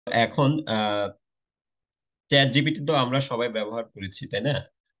এখন chat GPT তো আমরা সবাই ব্যবহার করেছি, তাই না?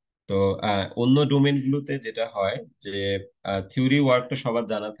 তো অন্য ডোমেন গুলোতে যেটা হয় যে থিওরি ওয়ার্কটা সবার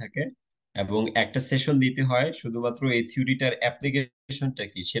জানা থাকে এবং একটা সেশন দিতে হয় শুধুমাত্র এই থিওরিটার অ্যাপ্লিকেশনটা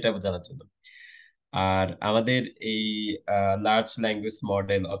কি সেটা জানার জন্য। আর আমাদের এই লার্জ ল্যাঙ্গুয়েজ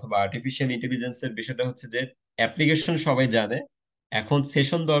মডেল অথবা আর্টিফিশিয়াল ইন্টেলিজেন্সের বিষয়টা হচ্ছে যে অ্যাপ্লিকেশন সবাই জানে, এখন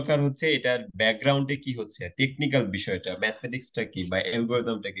সেশন দরকার হচ্ছে এটার ব্যাকগ্রাউন্ডে কি হচ্ছে, টেকনিক্যাল বিষয়টা, ম্যাথমেটিক্সটা কি বা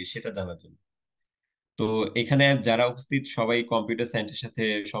অ্যালগোরিদমটা কি সেটা জানার জন্য। তো এখানে যারা উপস্থিত সবাই কম্পিউটার সায়েন্সের সাথে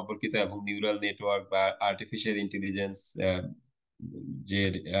সম্পর্কিত এবং নিউরাল নেটওয়ার্ক বা আর্টিফিশিয়াল ইন্টেলিজেন্স যে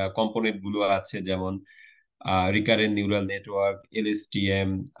কম্পোনেন্ট গুলো আছে, যেমন রিকারেন্ট নিউরাল নেটওয়ার্ক, এলএসটিএম,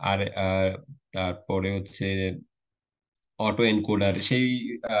 আর তারপরে হচ্ছে অটো এনকোডার, সেই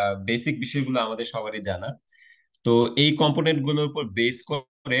বেসিক বিষয়গুলো আমাদের সবারই জানা। তো এই কম্পোনেন্ট গুলোর উপর বেস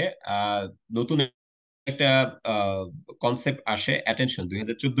করে নতুন একটা কনসেপ্ট আসে অ্যাটেনশন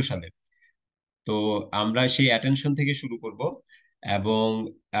 2014 সালে। তো আমরা সেই অ্যাটেনশন থেকে শুরু করব এবং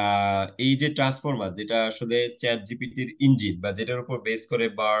এই যে ট্রান্সফরমার, যেটা আসলে চ্যাট জিপিটির ইঞ্জিন বা যেটার উপর বেস করে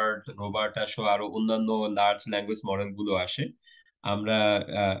বার্ড, রোবার্টা সহ আরো অন্যান্য লার্জ ল্যাঙ্গুয়েজ মডেল গুলো আসে, আমরা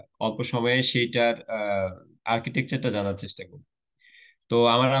অল্প সময়ে সেইটার আর্কিটেকচারটা জানার চেষ্টা করব। তো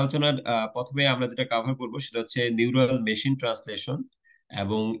আমার আলোচনার প্রথমে আমরা যেটা কভার করব সেটা হচ্ছে নিউরাল মেশিন ট্রান্সলেশন,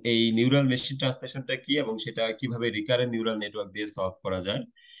 এবং এই নিউরাল মেশিন ট্রান্সলেশনটা কি এবং সেটা কিভাবে রিকারেন্ট নিউরাল নেটওয়ার্ক দিয়ে সলভ করা যায়,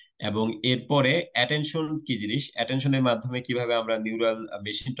 এবং এরপরে অ্যাটেনশন কি জিনিস, অ্যাটেনশনের মাধ্যমে কিভাবে আমরা নিউরাল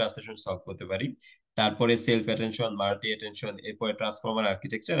মেশিন ট্রান্সলেশন সলভ করতে পারি, তারপরে সেলফ অ্যাটেনশন, মাল্টি অ্যাটেনশন, এরপরে ট্রান্সফর্মার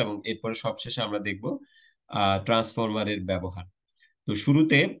আর্কিটেকচার, এবং এরপরে সবশেষে আমরা দেখব ট্রান্সফর্মারের ব্যবহার। তো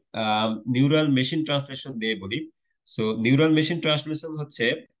শুরুতে নিউরাল মেশিন ট্রান্সলেশন দিয়ে বলি। সো নিউরাল মেশিন ট্রান্সলেশন হচ্ছে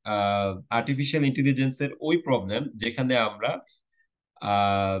আর্টিফিশিয়াল ইন্টেলিজেন্সের ওই প্রবলেম যেখানে আমরা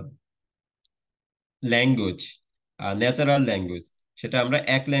ল্যাঙ্গুয়েজ, ন্যাচারাল ল্যাঙ্গুয়েজ, সেটা আমরা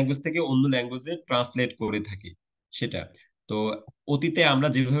এক ল্যাঙ্গুয়েজ থেকে অন্য ল্যাঙ্গুয়েজে ট্রান্সলেট করে থাকি সেটা। তো অতীতে আমরা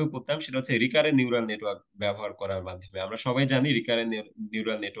যেভাবে করতাম সেটা হচ্ছে রিকারেন্ট নিউরাল নেটওয়ার্ক ব্যবহার করার মাধ্যমে। আমরা সবাই জানি রিকারেন্ট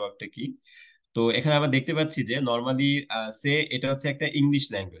নিউরাল নেটওয়ার্কটা কি। তো এখানে আমরা দেখতে পাচ্ছি যে নর্মালি সে এটা হচ্ছে একটা ইংলিশ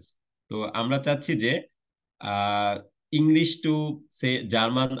ল্যাঙ্গুয়েজ। তো আমরা চাচ্ছি যে ইংলিশ টু সে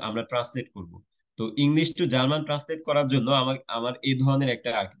জার্মান আমরা ট্রান্সলেট করব। তো ইংলিশ টু জার্মান ট্রান্সলেট করার জন্য আমার আমার এই ধরনের একটা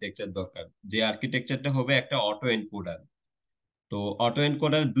আর্কিটেকচার দরকার, যে আর্কিটেকচারটা হবে একটা অটো এনকোডার। তো অটো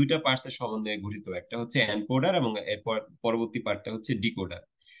এনকোডার দুইটা পার্টসের সমন্বয়ে গঠিত, একটা হচ্ছে এনকোডার এবং এরপর পরবর্তী পার্টটা হচ্ছে ডিকোডার।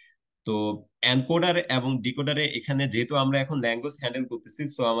 তো এনকোডার এবং ডিকোডারে এখানে যেহেতু আমরা এখন ল্যাঙ্গুয়েজ হ্যান্ডেল করতেছি,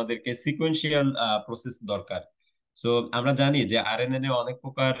 সো আমাদেরকে সিকোয়েন্সিয়াল প্রসেস দরকার। সো আমরা জানি যে আরএনএন এ অনেক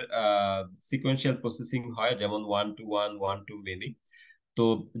প্রকার সিকোয়েন্সিয়াল প্রসেসিং হয়, যেমন one two one, one two many. তো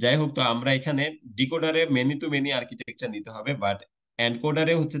যাই হোক, তো আমরা এখানে ডিকোডারে মেনি টু মেনি আর্কিটেকচার নিতে হবে, বাট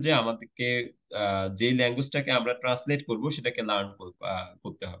এনকোডারে হচ্ছে যে আমাদেরকে যে ল্যাঙ্গুয়েজটাকে আমরা ট্রান্সলেট করব সেটাকে লার্ন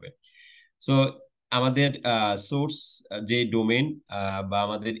করতে হবে। সো আমাদের সোর্স যে ডোমেন বা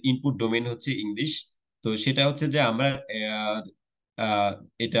আমাদের ইনপুট ডোমেন হচ্ছে ইংলিশ। তো সেটা হচ্ছে যে আমরা আহ, আহ,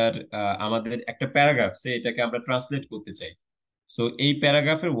 এটার আমাদের একটা প্যারাগ্রাফে এটাকে আমরা ট্রান্সলেট করতে চাই। সো এই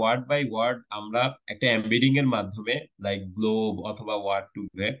প্যারাগ্রাফের ওয়ার্ড বাই ওয়ার্ড আমরা একটা এমবেডিং এর মাধ্যমে, লাইক গ্লোব অথবা ওয়ার্ড টু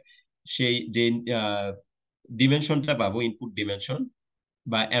ওয়েব, সেই যে ডিমেনশনটা পাবো, ইনপুট ডিমেনশন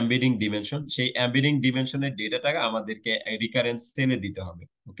বা এমবেডিং ডিমেনশন, সেই এমবেডিং ডিমেনশনের ডেটাটা আমাদেরকে রিকারেন্স সেলে দিতে হবে।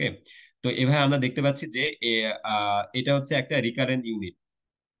 ওকে। তো এভাবে আমরা দেখতে পাচ্ছি যে এটা হচ্ছে একটা রিকারেন্ট ইউনিট।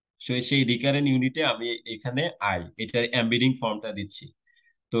 সেই রিকারেন্ট ইউনিটে আমি এখানে এটার এমবেডিং ফর্মটা দিচ্ছি।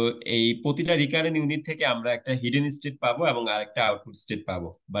 তো এই প্রতিটা রিকারেন্ট ইউনিট থেকে আমরা একটা হিডেন স্টেট পাবো এবং আরেকটা আউটপুট স্টেট পাবো।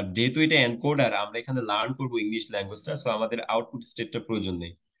 বাট যেহেতু এটা এনকোডার, আমরা এখানে লার্ন করবো ইংলিশ ল্যাঙ্গুয়েজটা, সো আমাদের আউটপুট স্টেটটা প্রয়োজন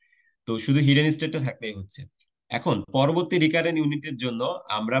নেই। তো শুধু হিডেন স্টেটটা থাকলেই হচ্ছে। এখন পরবর্তী রিকারেন্ট ইউনিটের জন্য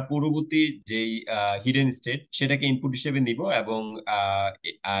আমরা পূর্ববর্তী যেই হিডেন স্টেট সেটাকে ইনপুট হিসেবে নিব, এবং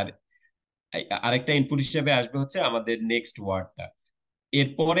আর আরেকটা ইনপুট হিসেবে আসবে হচ্ছে আমাদের নেক্সট ওয়ার্ডটা।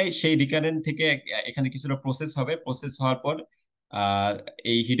 এরপরে সেই রিকারেন্ট থেকে এখানে কিছুটা প্রসেস হবে, প্রসেস হওয়ার পর আহ,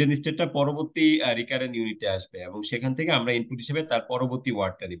 এই হিডেন স্টেটটা পরবর্তী রিকারেন্ট ইউনিটে আসবে, এবং সেখান থেকে আমরা ইনপুট হিসেবে তার পরবর্তী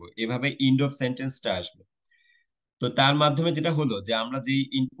ওয়ার্ডটা দিব, এভাবে ইন্ড অফ সেন্টেন্সটা আসবে। তো তার মাধ্যমে যেটা হলো যে আমরা যে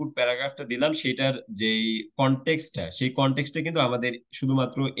ইনপুট প্যারাগ্রাফটা দিলাম সেটার যেই কনটেক্সটটা, সেই কনটেক্সটটা কিন্তু আমাদের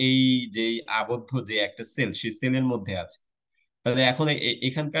শুধুমাত্র এই যে আবদ্ধ যে একটা সেল, সেই সেলের মধ্যে আছে। তাহলে এখন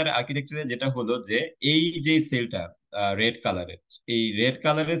এখানকার আর্কিটেকচারে যেটা হলো যে এই যে সেলটা রেড কালারের, এই রেড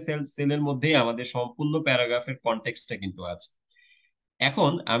কালারের সেলের মধ্যেই আমাদের সম্পূর্ণ প্যারাগ্রাফের কনটেক্সটটা কিন্তু আছে।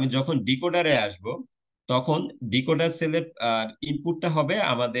 এখন আমি যখন ডিকোডারে আসব, তখন ডিকোডার সেলের ইনপুটটা হবে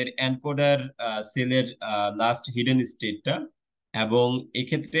আমাদের এনকোডার সেলের লাস্ট হিডেন স্টেটটা, এবং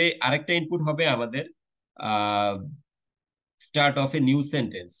এক্ষেত্রে আরেকটা ইনপুট হবে আমাদের start of a new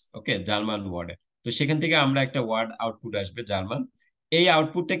sentence, okay, German ওয়ার্ডে। তো সেখান থেকে আমরা একটা ওয়ার্ড আউটপুট আসবে জার্মান। এই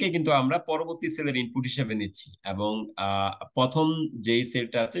আউটপুটটাকে কিন্তু আমরা পরবর্তী সেলের ইনপুট হিসেবে নিচ্ছি, এবং প্রথম যেই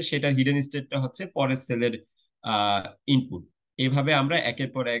সেলটা আছে সেটার হিডেন স্টেটটা হচ্ছে পরের সেলের ইনপুট। এইভাবে আমরা একের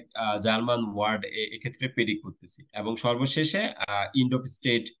পর এক জার্মান ওয়ার্ড এক্ষেত্রে প্রেডিক্ট করতেছি, এবং সর্বশেষে ইন্ড অফ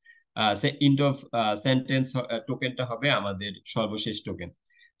স্টেট ইন্ড অফ সেন্টেন্স টোকেনটা হবে আমাদের সর্বশেষ টোকেন।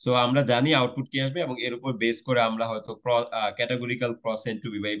 সো আমরা জানি আউটপুট কি আসবে, এবং এর উপর বেস করে আমরা হয়তো categorical cross and two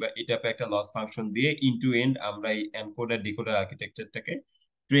B বা এটা একটা লস ফাংশন দিয়ে ইন টু এন্ড আমরা এই এনকোডার ডিকোডার আর্কিটেকচারটাকে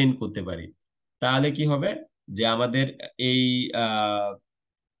ট্রেন করতে পারি। তাহলে কি হবে, যে আমাদের এই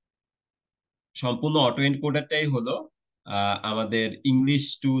সম্পূর্ণ অটো এনকোডারটাই হলো আমাদের ইংলিশ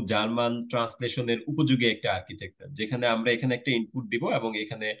টু জার্মান ট্রান্সলেশনের উপযোগী একটা আর্কিটেকচার, যেখানে আমরা এখানে একটা ইনপুট দিব এবং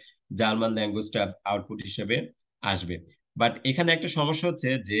এখানে জার্মান ল্যাঙ্গুয়েজটা আউটপুট হিসেবে আসবে। বাট এখানে একটা সমস্যা হচ্ছে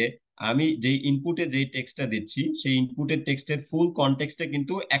যে আমি যেই ইনপুটে যেই টেক্সটটা দিচ্ছি সেই ইনপুটের টেক্সটের ফুল কনটেক্সটটা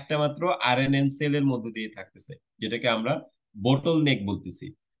কিন্তু একটা মাত্র আরএনএন সেলের মধ্যে দিয়ে থাকতেছে, যেটাকে আমরা বোটল নেক বলতেছি।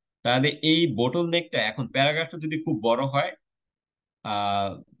 তাহলে এই বোটল নেকটা এখন প্যারাগ্রাফটা যদি খুব বড় হয়,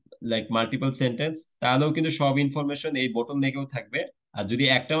 লাইক মাল্টিপল সেন্টেন্স, তাহলেও কিন্তু সব ইনফরমেশন এই বোটল নেকেও থাকবে। আর যদি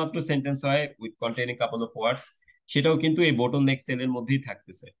একটা মাত্র সেন্টেন্স হয় with containing couple of words, সেটাও কিন্তু এই বোটল নেক সেলের মধ্যেই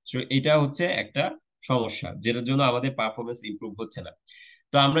থাকতেছে। সো এটা হচ্ছে একটা সমস্যা, যেটার জন্য আমাদের পারফরমেন্স ইমপ্রুভ হচ্ছে না।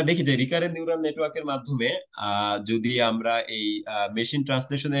 তো আমরা দেখি যে রিকারেন্ট নিউরাল নেটওয়ার্কের মাধ্যমে যদি আমরা এই মেশিন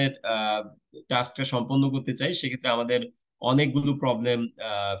ট্রান্সলেশনের টাস্কটা সম্পন্ন করতে চাই, সেক্ষেত্রে আমাদের অনেকগুলো প্রবলেম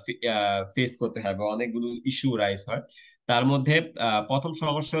ফেস করতে হয় বা অনেকগুলো ইস্যু রাইজ হয়। তার মধ্যে প্রথম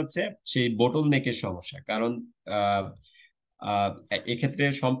সমস্যা হচ্ছে সেই বোটল নেকের সমস্যা, কারণ আহ, আহ, এক্ষেত্রে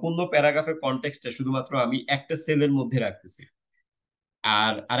সম্পূর্ণ প্যারাগ্রাফের কনটেক্সটটা শুধুমাত্র আমি একটা সেলের মধ্যে রাখতেছি।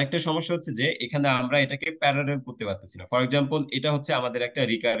 আর আরেকটা সমস্যা হচ্ছে যে এখানে আমরা এটাকে প্যারালেল করতে পারতেছি না। ফর এক্সাম্পল, এটা হচ্ছে আমাদের একটা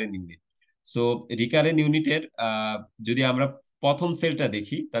রিকারেন্ট ইউনিট। সো রিকারেন্ট ইউনিটের যদি আমরা প্রথম সেলটা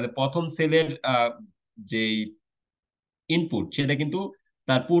দেখি, তাহলে প্রথম সেলের যে ইনপুট সেটা কিন্তু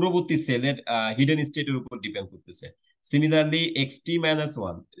তার পূর্ববর্তী সেলের হিডেন স্টেটের উপর ডিপেন্ড করতেছে। সিমিলারলি এক্স টি মাইনাস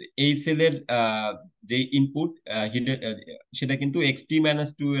 1, এই সেলের যে ইনপুট সেটা কিন্তু এক্স টি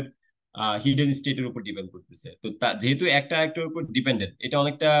মাইনাস 2 এর হিডেন স্টেটের উপর ডিপেন্ড করতেছে। তো যেহেতু একটা আরেকটার উপর ডিপেন্ডেন্ট, এটা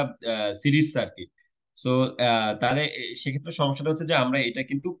অনেকটা সিরিজ সার্কিট। সো তাহলে সেক্ষেত্রে সমস্যাটা হচ্ছে যে আমরা এটা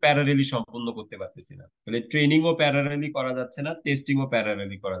কিন্তু প্যারারেলি সম্পূর্ণ করতে পারতেছি না। তাহলে ট্রেনিংও প্যারারেলি করা যাচ্ছে না, টেস্টিংও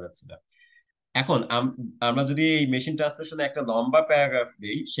প্যারারেলি করা যাচ্ছে না। এখন আমরা যদি এই মেশিন ট্রান্সলেশনে একটা লম্বা প্যারাগ্রাফ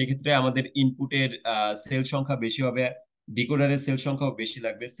দিই, সেক্ষেত্রে আমাদের ইনপুটের সেল সংখ্যা বেশি হবে, ডিকোডারের সেল সংখ্যাও বেশি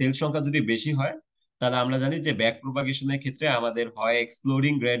লাগবে। সেল সংখ্যা যদি বেশি হয়, তাহলে আমরা জানি যে ব্যাক প্রোপাগেশনের ক্ষেত্রে আমাদের হয়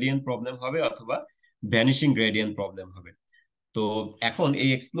এক্সপ্লোরিং গ্রেডিয়েন্ট প্রবলেম হবে অথবা ভ্যানিশিং গ্রেডিয়েন্ট প্রবলেম হবে। তো এখন এই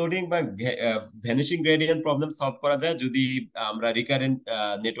এক্সপ্লোডিং বা ভ্যানিশিং গ্রেডিয়েন্ট প্রবলেম সলভ করা যায় যদি আমরা রিকারেন্ট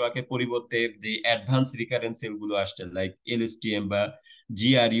নেটওয়ার্কের পরিবর্তে যে অ্যাডভান্স রিকারেন্ট সেলগুলো আসছে লাইক এলএসটিএম বা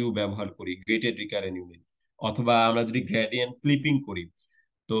জিআরইউ ব্যবহার করি, গ্রেটেড রিকারেন্ট ইউনিট, অথবা আমরা যদি গ্রেডিয়েন্ট ক্লিপিং করি।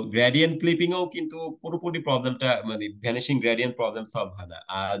 তো গ্রেডিয়েন্ট ক্লিপিং এও কিন্তু পুরোপুরি প্রবলেমটা মানে ভ্যানিশিং গ্রেডিয়েন্ট প্রবলেম সলভ হয় না।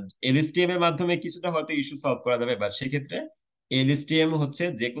 আর এলএসটিএম এর মাধ্যমে কিছুটা হয়তো ইস্যু সলভ করা যাবে, বাট সেক্ষেত্রে এলএসটিএম হচ্ছে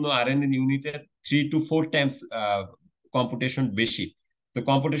যে কোনো আরএনএন ইউনিটের 3 to 4 টাইমস কম্পিটিশন বেশি। তো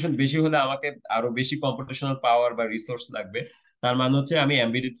কম্পিটিশন বেশি হলে আমাকে আরো বেশি কম্পিটিশনাল পাওয়ার বা রিসোর্স লাগবে। তার মানে হচ্ছে আমি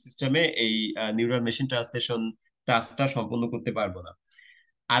এমবেডেড সিস্টেমে এই নিউরাল মেশিন ট্রান্সলেশন টাস্কটা সম্পূর্ণ করতে পারবো না।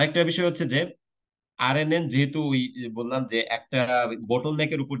 আরেকটা বিষয় হচ্ছে যে আরএনএন যেহেতু ওই যে বললাম যে একটা বটল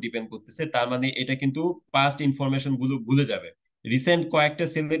নেকের উপর ডিপেন্ড করতেছে, তার মানে এটা কিন্তু পাস্ট ইনফরমেশন গুলো ভুলে যাবে। রিসেন্ট কয়েকটা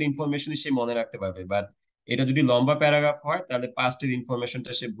সেলের ইনফরমেশন সে মনে রাখতে পারবে, বাট এটা যদি লম্বা প্যারাগ্রাফ হয় তাহলে পাস্টের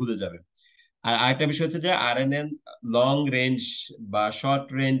ইনফরমেশনটা সে ভুলে যাবে। আর আরেকটা বিষয় হচ্ছে যে আরএনএন লং রেঞ্জ বা শর্ট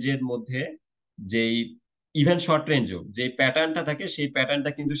রেঞ্জের মধ্যে যেই ইভেন শর্ট রেঞ্জও যে প্যাটার্নটা থাকে, সেই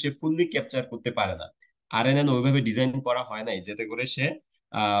প্যাটার্নটা কিন্তু সে ফুললি ক্যাপচার করতে পারে না। আরএনএন ওইভাবে ডিজাইন করা হয় নাই যাতে করে সে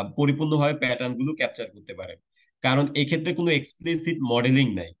পরিপূর্ণভাবে প্যাটার্ন গুলো ক্যাপচার করতে পারে, কারণ এই ক্ষেত্রে কোনো এক্সপ্লিসিট মডেলিং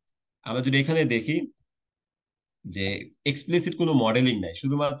নাই। আমরা যদি এখানে দেখি যে এক্সপ্লিসিট কোনো মডেলিং নাই,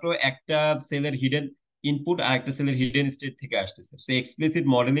 শুধুমাত্র একটা সেলের হিডেন ইনপুট আর একটা সেলের হিডেন স্টেট থেকে আসতেছে। সে এক্সপ্লিসিট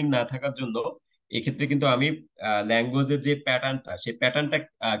মডেলিং না থাকার জন্য এক্ষেত্রে কিন্তু আমি ল্যাঙ্গুয়েজের যে প্যাটার্নটা সেই প্যাটার্নটা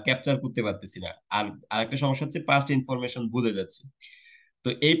ক্যাপচার করতে পারতেছি না। আর আরেকটা সমস্যা হচ্ছে পাস্ট ইনফরমেশন ভুলে যাচ্ছি। তো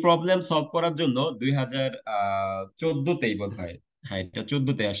এই প্রবলেম সলভ করার জন্য 2014তেই বোধ হয়, হ্যাঁ এটা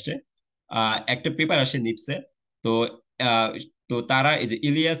 14তে আসছে, একটা পেপার আসে নিপসে। তো আহ, তো তারা এই যে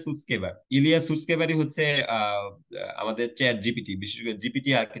ইলিয়াস সুটসকেবারই হচ্ছে আহ, আমাদের চ্যাট জিপিটি, বিশেষ করে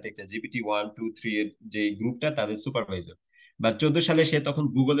জিপিটি আর্কিটেকচার GPT 1 2 3 এর যে গ্রুপটা তাদের সুপারভাইজার। বা 14 সালে সে তখন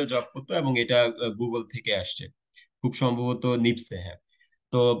গুগলে জব করতো, এবং এটা গুগল থেকে আসছে, খুব সম্ভবত নিপসে, হ্যাঁ।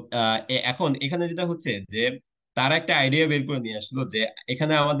 তো এখন এখানে যেটা হচ্ছে যে তারা একটা আইডিয়া বের করে নিয়ে আসলো যে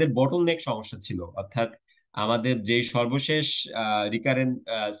এখানে আমাদের বটল নেক সমস্যা ছিল, অর্থাৎ আমাদের যে সর্বশেষ রিকারেন্ট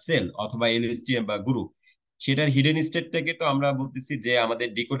সেল অথবা এলএসটিএম বা গ্রুপ, সেটার হিডেন স্টেটটাকে তো আমরা বলতেছি যে আমাদের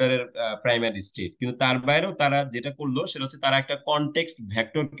ডিকোডারের প্রাইমারি স্টেট, কিন্তু তার বাইরেও তারা যেটা করলো সেটা হচ্ছে তারা একটা কনটেক্সট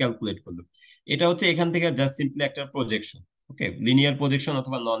ভেক্টর ক্যালকুলেট করলো। এটা হচ্ছে এখান থেকে জাস্ট সিম্পলি একটা প্রজেকশন। ওকে, লিনিয়ার প্রজেকশন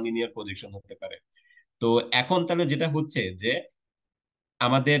অথবা নন লিনিয়ার প্রজেকশন হতে পারে। তো এখন তাহলে যেটা হচ্ছে যে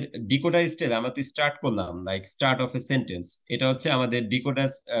আমাদের ডিকোডার স্টেজ আমরা তো স্টার্ট করলাম like start of a sentence, এটা হচ্ছে আমাদের ডিকোডার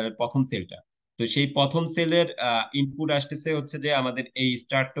প্রথম সেলটা। তো সেই প্রথম সেলের ইনপুট আসতেছে হচ্ছে যে আমাদের এই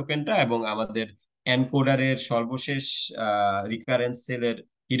স্টার্ট টোকেনটা এবং আমাদের এনকোডারের সর্বশেষ রিকারেন্স সেলের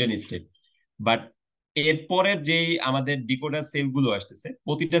হিডেন স্টেট। বাট এরপরে যেই আমাদের ডিকোডার সেলগুলো আসতেছে,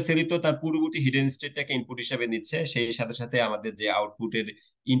 প্রতিটা সেলই তো তার পূর্ববর্তী হিডেন স্টেটটাকে ইনপুট হিসাবে নিচ্ছে, সেই সাথে সাথে আমাদের যে আউটপুটের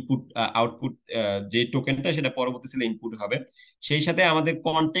আউটপুট যে টোকেনটা সেটা পরবর্তী সেলে ইনপুট হবে, সেই সাথে আমাদের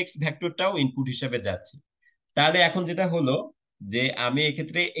কনটেক্সট ভেক্টরটাও ইনপুট হিসেবে যাচ্ছে। তাহলে এখন যেটা হলো যে আমি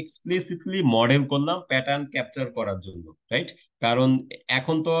এক্ষেত্রে এক্সপ্লিসিটলি মডেল করলাম প্যাটার্ন ক্যাপচার করার জন্য, রাইট? কারণ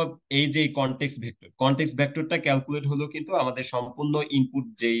এখন তো এই যে কনটেক্সট ভেক্টরটা ক্যালকুলেট হলো কিন্তু আমাদের সম্পূর্ণ ইনপুট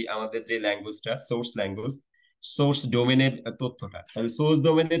যেই আমাদের যে ল্যাঙ্গুয়েজটা সোর্স ল্যাঙ্গুয়েজ, সোর্স ডোমেনের তথ্যটা, তাহলে সোর্স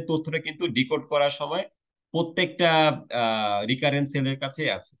ডোমেনের তথ্যটা কিন্তু ডিকোড করার সময় প্রত্যেকটা রিকারেন্ট সেলের কাছে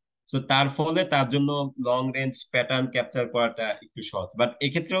আছে। তো তার ফলে তার জন্য লং রেঞ্জ প্যাটার্ন ক্যাপচার করাটা একটু সহজ। বাট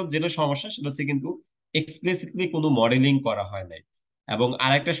এক্ষেত্রেও যেটা সমস্যা সেটা হচ্ছে কিন্তু এক্সপ্লিসিটলি কোনো মডেলিং করা হয় নাই। এবং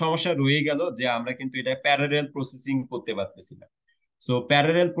আরেকটা সমস্যা রয়ে গেল যে আমরা কিন্তু এটা প্যারালেল প্রসেসিং করতে পারতেছি না। সো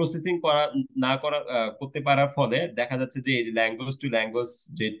প্যারালেল প্রসেসিং করতে পারার ফলে দেখা যাচ্ছে যে এই যে ল্যাঙ্গুয়েজ টু ল্যাঙ্গুয়েজ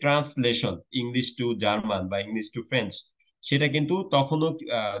যে ট্রান্সলেশন, ইংলিশ টু জার্মান বা ইংলিশ টু ফ্রেঞ্চ, সেটা কিন্তু তখনও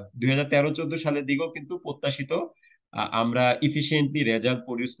 2013-14 সালের দিকেও কিন্তু প্রত্যাশিত আমরা ইফিসিয়েন্টলি রেজাল্ট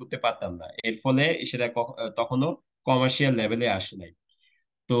প্রডিউস করতে পারতাম না। এর ফলে সেটা তখনও কমার্শিয়াল লেভেলে আসে নাই।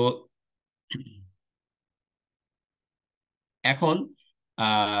 তো এখন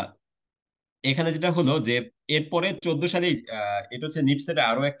আহ এখানে যেটা হলো যে এরপরে 14 সালে এটা হচ্ছে নিপসের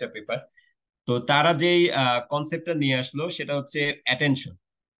আরো একটা পেপার। তো তারা যেই কনসেপ্টটা নিয়ে আসলো সেটা হচ্ছে অ্যাটেনশন।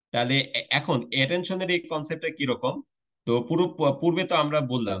 তাহলে এখন অ্যাটেনশনের এই কনসেপ্টটা কিরকম? তো পূর্বে তো আমরা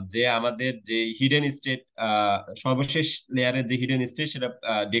বললাম যে আমাদের যে হিডেন স্টেট, সর্বশেষ লেয়ারের যে হিডেন স্টেট সেটা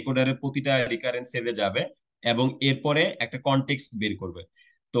ডেকোডারের প্রতিটা রিকারেন্ট সেলে যাবে এবং এরপরে একটা কনটেক্সট বের করবে।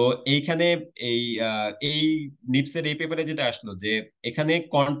 তো এইখানে এই এই নিপসের এই পেপারে যেটা আসলো যে এখানে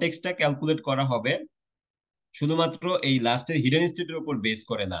কনটেক্সটটা ক্যালকুলেট করা হবে শুধুমাত্র এই লাস্টের হিডেন স্টেটের উপর বেস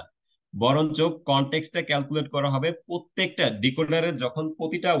করে না, বরঞ্চ কনটেক্সটটা ক্যালকুলেট করা হবে প্রত্যেকটা ডিকোডারের যখন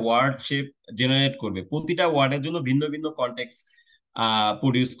প্রতিটা ওয়ার্ড সে জেনারেট করবে, প্রতিটা ওয়ার্ডের জন্য ভিন্ন ভিন্ন কনটেক্সট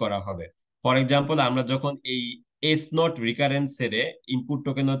প্রডিউস করা হবে। ফর এক্সাম্পল, আমরা যখন এই এস নট রিকারেন্সের ইনপুট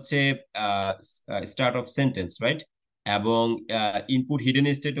টোকেন হচ্ছে স্টার্ট অফ সেন্টেন্স, রাইট? এবং ইনপুট হিডেন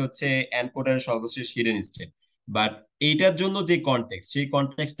স্টেট হচ্ছে এনকোডারের সর্বশেষ হিডেন স্টেট। বাট এইটার জন্য যে কনটেক্সট, সেই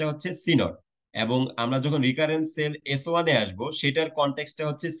কনটেক্সটটা হচ্ছে সি নট। এবং আমরা যখন রিকারেন্স সেল S1 এ আসবো সেটার কনটেক্সটটা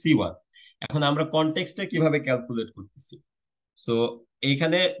হচ্ছে C1। এখন আমরা কনটেক্সটটা কিভাবে ক্যালকুলেট করতেছি? সো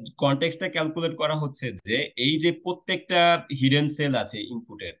এইখানে কনটেক্সটটা ক্যালকুলেট করা হচ্ছে যে এই যে প্রত্যেকটা হিডেন সেল আছে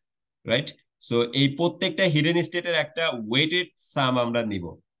ইনপুটের, রাইট? সো এই প্রত্যেকটা হিডেন স্টেটের একটা ওয়েটেড সাম আমরা নিব।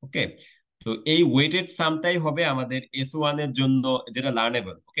 ওকে, তো এই ওয়েটেড সামটাই হবে আমাদের S1 এর জন্য যেটা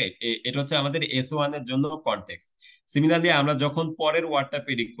লার্নেবল। ওকে, এটা হচ্ছে আমাদের S1 এর জন্য কনটেক্সট। সিমিলারলি আমরা যখন পরের ওয়ার্ডটা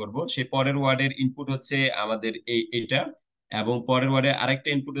প্রেডিক্ট করব, সেই পরের ওয়ার্ডের ইনপুট হচ্ছে আমাদের এটা, এবং পরের ওয়ার্ডে আরেকটা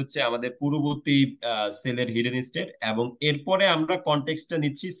ইনপুট হচ্ছে আমাদের পূর্ববর্তী সেলের হিডেন স্টেট, এবং এরপরে আমরা কনটেক্সটটা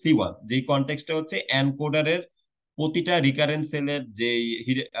নিচ্ছি C1, যেই কনটেক্সটটা হচ্ছে এনকোডারের প্রতিটা রিকারেন্ট সেলের যে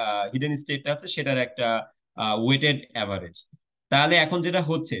হিডেন স্টেটটা আছে সেটার একটা ওয়েটেড অ্যাভারেজ। তাহলে এখন যেটা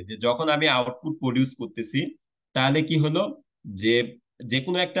হচ্ছে যে যখন আমি আউটপুট প্রডিউস করতেছি, তাহলে কি হলো যে যে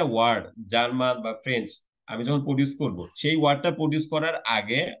কোনো একটা ওয়ার্ড, জার্মান বা ফ্রেঞ্চ, আমি যখন প্রডিউস করব, সেই ওয়ার্ডটা প্রডিউস করার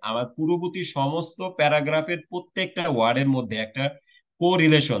আগে আমার পূর্ববর্তী সমস্ত প্যারাগ্রাফের প্রত্যেকটা ওয়ার্ডের মধ্যে একটা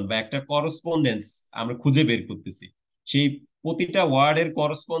কোরিলেশন বা একটা করসপন্ডেন্স আমরা খুঁজে বের করতেছি। সেই প্রতিটা ওয়ার্ডের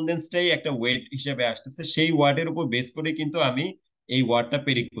করসপন্ডেন্সটাই একটা ওয়েট হিসেবে আসতেছে, সেই ওয়ার্ডের উপর বেস করে কিন্তু আমি এই ওয়ার্ডটা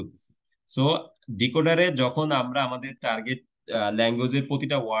প্রেডিক্ট করতেছি। সো ডিকোডারে যখন আমরা আমাদের টার্গেট ল্যাঙ্গুয়েজের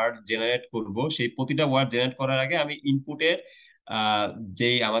প্রতিটা ওয়ার্ড জেনারেট করব, সেই প্রতিটা ওয়ার্ড জেনারেট করার আগে আমি ইনপুটের আহ, যে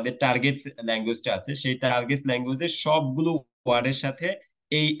আমাদের টার্গেট ল্যাঙ্গুয়েজটা আছে সেই টার্গেট ল্যাঙ্গুয়েজের সবগুলো ওয়ার্ডের সাথে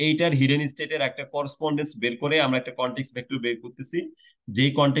এইটার হিডেন স্টেটের একটা করসপন্ডেন্স বের করে আমরা একটা কনটেক্সট ভেক্টর বের করতেছি,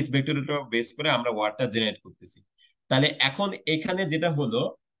 যেই কনটেক্সট ভেক্টরটা বেস করে আমরা ওয়ার্ডটা জেনারেট করতেছি। তাহলে এখন এখানে যেটা হলো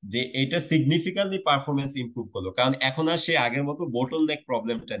যে এটা সিগনিফিক্যান্টলি পারফরমেন্স ইমপ্রুভ করলো, কারণ এখন আর সে আগের মতো বোটল নেক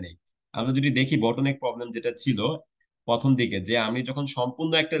প্রবলেমটা নেই। আমরা যদি দেখি বটল নেক প্রবলেম যেটা ছিল প্রথম দিকে, যে আমি যখন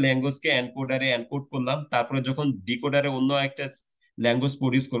সম্পূর্ণ একটা ল্যাঙ্গুয়েজকে এনকোডারে এনকোড করলাম, তারপরে যখন ডিকোডারে অন্য একটা ল্যাঙ্গুয়েজ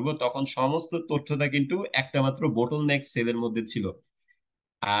প্রডিউস করব, তখন সমস্ত তথ্যটা কিন্তু একটা মাত্র বোটল নেক সেলের মধ্যে ছিল।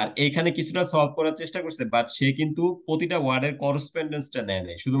 আর এইখানে কিছুটা সলভ করার চেষ্টা করছে, বাট সে কিন্তু প্রতিটা ওয়ার্ডের করসপন্ডেন্সটা নেয়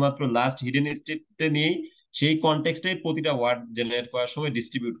নাই, শুধুমাত্র লাস্ট হিডেন স্টেটটা নিয়েই সেই কনটেক্সটে প্রতিটা ওয়ার্ড জেনারেট করার সময়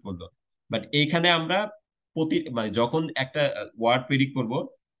ডিস্ট্রিবিউট করলো। বাট এইখানে আমরা মানে যখন একটা ওয়ার্ড প্রেডিক্ট করব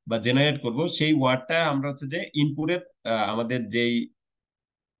বা জেনারেট করব, সেই ওয়ার্ডটা আমরা হচ্ছে যে ইনপুটের আমাদের যেই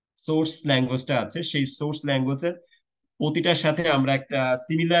সোর্স ল্যাঙ্গুয়েজটা আছে সেই সোর্স ল্যাঙ্গুয়েজের প্রতিটার সাথে আমরা একটা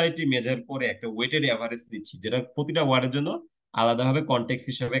সিমিলারিটি মেজার করে একটা ওয়েটেড এভারেজ দিচ্ছি, যেটা প্রতিটা ওয়ার্ডের জন্য আলাদাভাবে কনটেক্সট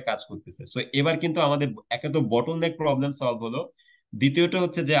হিসেবে কাজ করতেছে। সো এবার কিন্তু আমাদের একে তো বটল নেক প্রবলেম সলভ হলো, দ্বিতীয়টা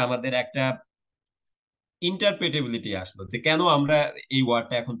হচ্ছে যে আমাদের একটা ইন্টারপ্রেটেবিলিটি আসলো যে কেন আমরা এই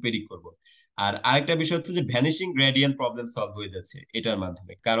ওয়ার্ডটা এখন প্রেডিক্ট করব। আর আরেকটা বিষয় হচ্ছে যে ভ্যানিশিং গ্রেডিয়েন্ট প্রবলেম সলভ হয়ে যাচ্ছে এটার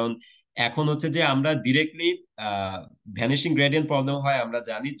মাধ্যমে, কারণ এখন হচ্ছে যে আমরা ডিরেক্টলি ভ্যানিশিং গ্রেডিয়েন্ট প্রবলেম হয় আমরা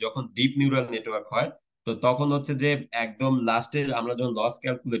জানি যখন ডিপ নিউরাল নেটওয়ার্ক হয়। তো তখন হচ্ছে যে একদম লাস্টে আমরা যখন লস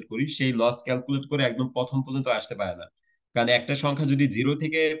ক্যালকুলেট করি, সেই লস ক্যালকুলেট করে একদম প্রথম পর্যন্ত আসতে পারে না। কারণ একটা সংখ্যা যদি জিরো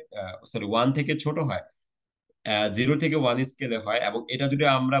থেকে ওয়ান থেকে ছোট হয়, জিরো থেকে ওয়ান স্কেলে হয়, এবং এটা যদি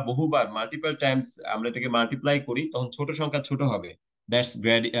আমরা বহুবার মাল্টিপল টাইমস আমরা এটাকে মাল্টিপ্লাই করি, তখন ছোট সংখ্যা ছোট হবে। দ্যাটস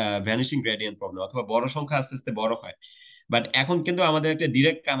ভ্যানিশিং গ্রেডিয়েন্ট প্রবলেম, অথবা বড় সংখ্যা আস্তে আস্তে বড় হয়। বাট এখন কিন্তু আমাদের একটা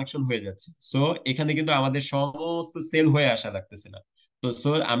ডিরেক্ট কানেকশন হয়ে যাচ্ছে, সো এখানে কিন্তু আমাদের সমস্ত সেল হয়ে আসা লাগতেছে না। তো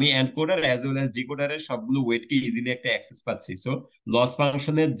সো আমি এনকোডার অ্যাজ ওয়েল অ্যাজ ডিকোডারের সবগুলো ওয়েটকে ইজিলি একটা অ্যাক্সেস পাচ্ছি। সো লস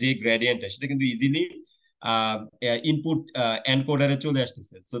ফাংশনের যে গ্রেডিয়েন্টটা সেটা কিন্তু ইজিলি ইনপুট এনকোডারে চলে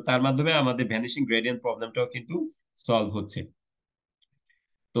আসতেছে। তো তার মাধ্যমে আমাদের ভ্যানিশিং গ্রেডিয়েন্ট প্রবলেমটাও কিন্তু সলভ হচ্ছে।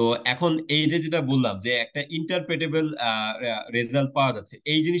 তো এখন এই যে যেটা বললাম যে একটা ইন্টারপ্রেটেবল রেজাল্ট পাওয়া যাচ্ছে,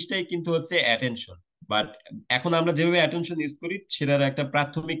 এই জিনিসটাই কিন্তু হচ্ছে অ্যাটেনশন। বাট এখন আমরা যেভাবে অ্যাটেনশন ইউজ করি সেটার একটা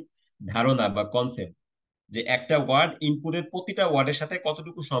প্রাথমিক ধারণা বা কনসেপ্ট, যে একটা ওয়ার্ড ইনপুটের প্রতিটা ওয়ার্ডের সাথে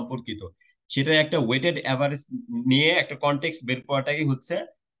কতটুকু সম্পর্কিত, সেটা একটা ওয়েটেড অ্যাভারেজ নিয়ে একটা কনটেক্সট বের করাটাই হচ্ছে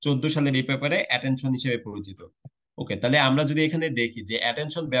 14 সালের এই পেপারে অ্যাটেনশন হিসেবে পরিচিত। ওকে, তাহলে আমরা যদি এখানে দেখি যে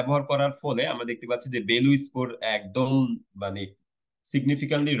অ্যাটেনশন ব্যবহার করার ফলে আমরা দেখতে পাচ্ছি যে ভ্যালু স্কোর একদম মানে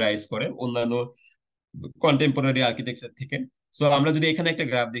সিগনিফিক্যান্টলি রাইজ করে অন্যান্য কন্টেম্পোরারি আর্কিটেকচার থেকে। সো আমরা যদি এখানে একটা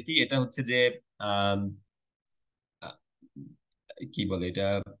গ্রাফ দেখি, এটা হচ্ছে যে আম, আহ, কি বলে এটা,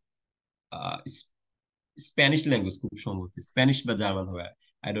 স্প্যানিশ ল্যাঙ্গুয়েজ খুব সম্ভবত, স্প্যানিশ বা জার্মান হবে,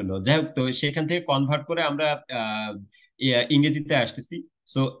 আই ডোন্ট নো। যাই হোক, তো সেখান থেকে কনভার্ট করে আমরা আহ, ইংরেজিতে আসতেছি।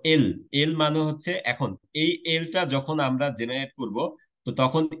 সো এল, এল মানে হচ্ছে এখন এই এলটা যখন আমরা জেনারেট করব, তো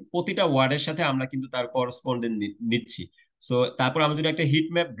তখন প্রতিটা ওয়ার্ডের সাথে আমরা কিন্তু তার করসপন্ডেন্ট নিচ্ছি। সো তারপর আমরা যদি একটা হিট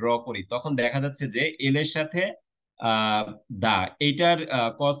ম্যাপ ড্র করি, তখন দেখা যাচ্ছে যে এল এর সাথে আহ দা এইটার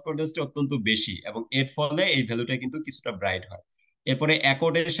করসপন্ডেন্সটা অত্যন্ত বেশি, এবং এর ফলে এই ভ্যালুটা কিন্তু কিছুটা ব্রাইট হয়। এরপরে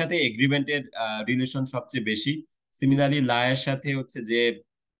অ্যাকর্ডের সাথে এগ্রিমেন্টের রিলেশন সবচেয়ে বেশি। সিমিলারলি লায়ের সাথে হচ্ছে যে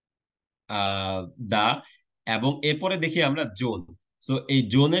আহ, দা, এবং এরপরে দেখি আমরা জোন। সো এই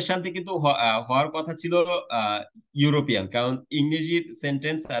জোনের সাথে কিন্তু হওয়ার কথা ছিল ইউরোপিয়ান, কারণ ইংরেজির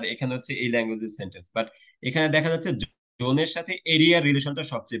সেন্টেন্স আর এখানে হচ্ছে এই ল্যাঙ্গুয়েজের সেন্টেন্স। বাট এখানে দেখা যাচ্ছে জোনের সাথে এরিয়ার রিলেশনটা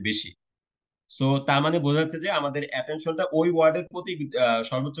সবচেয়ে বেশি। সো তার মানে বোঝা যাচ্ছে যে আমাদের অ্যাটেনশনটা ওই ওয়ার্ডের প্রতি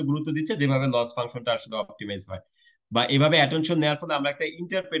সর্বোচ্চ গুরুত্ব দিচ্ছে, যেভাবে লস ফাংশনটা আসলে অপটিমাইজ হয়। বা এভাবে অ্যাটেনশন নেওয়ার ফলে আমরা একটা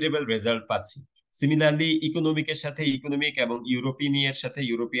ইন্টারপ্রেটেবল রেজাল্ট পাচ্ছি। সিমিলারলি ইকোনমিকের সাথে ইকোনমিক এবং ইউরোপিয়ানের সাথে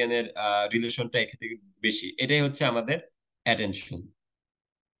ইউরোপিয়ানের রিলেশনটা এক্ষেত্রে বেশি। এটাই হচ্ছে আমাদের অ্যাটেনশন।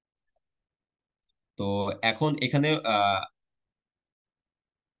 তো এখন এখানে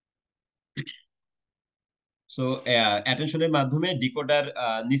সো অ্যাটেনশনের মাধ্যমে ডিকোডার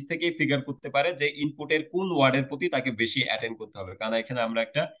নিজ থেকেই ফিগার করতে পারে যে ইনপুটের কোন ওয়ার্ডের প্রতি তাকে বেশি অ্যাটেন্ড করতে হবে, কারণ এখানে আমরা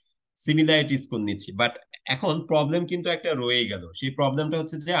একটা সিমিলারিটি স্কোর নিচ্ছি। বাট এখন প্রবলেম কিন্তু একটা রয়ে গেল, সেই প্রবলেমটা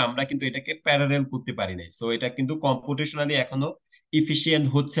হচ্ছে যে আমরা কিন্তু এটাকে প্যারারেল করতে পারি নাই। সো এটা কিন্তু কম্পিউটেশনালি এখনো ইফিশিয়েন্ট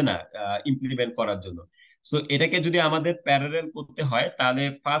হচ্ছে না ইমপ্লিমেন্ট করার জন্য। সো এটাকে যদি আমাদের প্যারারেল করতে হয়, তাহলে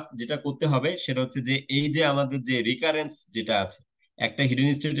ফার্স্ট যেটা করতে হবে সেটা হচ্ছে যে এই যে আমাদের যে রিকারেন্স যেটা আছে একটা হিডেন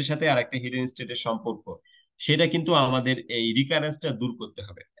স্টেটের সাথে আর একটা হিডেন স্টেটের সম্পর্ক, সেটা কিন্তু আমাদের এই রিকারেন্সটা দূর করতে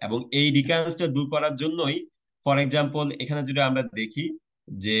হবে। এবং এই রিকারেন্সটা দূর করার জন্যই, ফর এক্সাম্পল এখানে যদি আমরা দেখি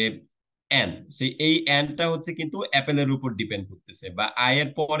যে এন, সেই এই এনটা হচ্ছে কিন্তু অ্যাপেলের উপর ডিপেন্ড করতেছে, বা আই এর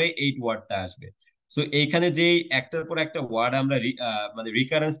পরে এই ওয়ার্ডটা আসবে। সো এইখানে যে একটার পর একটা ওয়ার্ড আমরা মানে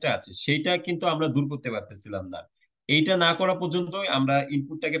রিকারেন্সটা আছে সেইটা কিন্তু আমরা দূর করতে পারতেছিলাম না। এইটা না করা পর্যন্ত আমরা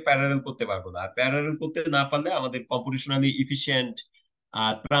ইনপুটটাকে প্যারারেল করতে পারবো না। আর প্যারারেল করতে না পারলে আমাদের কম্পিউটেশনালি ইফিশিয়েন্ট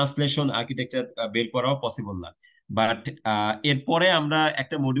আর ট্রান্সলেশন আর্কিটেকচার বের করাও পসিবল না। বাট এরপরে আমরা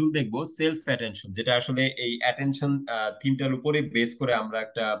একটা মডিউল দেখবো সেলফ অ্যাটেনশন, যেটা আসলে এই অ্যাটেনশন থিমটার উপরে বেস করে আমরা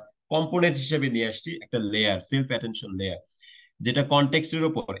একটা কম্পোনেন্ট হিসেবে নিয়ে আসছি একটা লেয়ার, সেলফ অ্যাটেনশন লেয়ার, যেটা কনটেক্সটের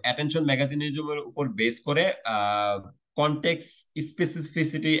উপর অ্যাটেনশন ম্যাগাজিনিজমের উপর বেস করে কনটেক্স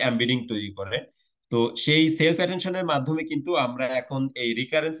স্পেসিফিসিটি এমবেডিং তৈরি করে। তো সেই সেলফ অ্যাটেনশনের মাধ্যমে কিন্তু আমরা এখন এই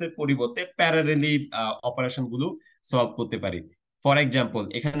রিকারেন্সের পরিবর্তে প্যারারেলি অপারেশন গুলো সলভ করতে পারি। ফর এক্সাম্পল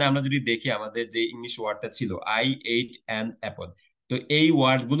এখানে আমরা যদি দেখি আমাদের যে ইংলিশ ওয়ার্ডটা ছিল আই এইট অ্যান অ্যাপল, তো এই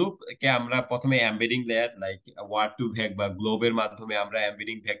ওয়ার্ড গুলোকে আমরা প্রথমে embedding layer like word two ভ্যাক বা গ্লোবের মাধ্যমে আমরা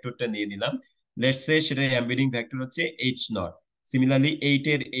এমবেডিং ভেক্টরটা নিয়ে নিলাম। লেটস সে সেটা এমবেডিং ভেক্টর হচ্ছে H0। সিমিলারলি 8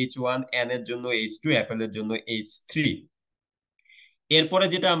 এর H1, N এর জন্য H2, অ্যাপেলের জন্য H3। এরপরে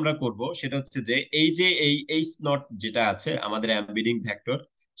যেটা আমরা করব সেটা হচ্ছে যে এই যে এই H0 যেটা আছে আমাদের এমবেডিং ভেক্টর,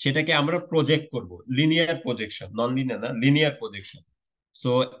 সেটাকে আমরা প্রজেক্ট করব লিনিয়ার প্রজেকশন, নন লিনিয়ার না, লিনিয়ার প্রজেকশন।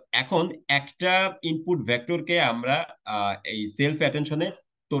 সো এখন একটা ইনপুট ভেক্টরকে আমরা এই সেলফ অ্যাটেনশনে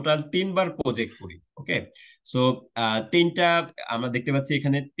টোটাল 3 বার প্রজেক্ট করি। ওকে। সো তিনটা আমরা দেখতে পাচ্ছি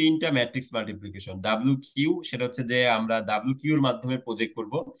এখানে 3টা ম্যাট্রিক্স মাল্টিপ্লিকেশন ডাব্লিউ কিউ, সেটা হচ্ছে যে আমরা ডাব্লিউ কিউ এর মাধ্যমে প্রজেক্ট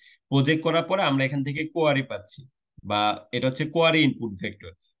করব। প্রজেক্ট করার পরে আমরা এখান থেকে কোয়ারি পাচ্ছি, বা এটা হচ্ছে কোয়ারি ইনপুট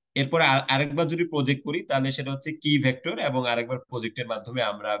ভেক্টর। এরপরে আরেকবার যদি প্রজেক্ট করি তাহলে সেটা হচ্ছে কি ভেক্টর, এবং আরেকবার প্রজেক্টের মাধ্যমে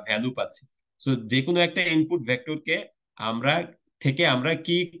আমরা ভ্যালু পাচ্ছি। সো যে কোনো একটা ইনপুট ভেক্টরকে আমরা আমরা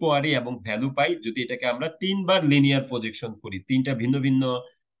কি কোয়ারি এবং ভ্যালু পাই যদি এটাকে আমরা 3 বার লিনিয়ার প্রজেকশন করি 3টা ভিন্ন ভিন্ন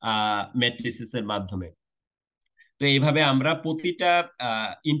ম্যাট্রিসেস এর মাধ্যমে। তো এইভাবে আমরা প্রতিটা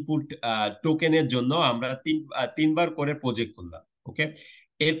ইনপুট টোকেনের জন্য আমরা 3বার করে প্রজেক্ট করলাম। ওকে।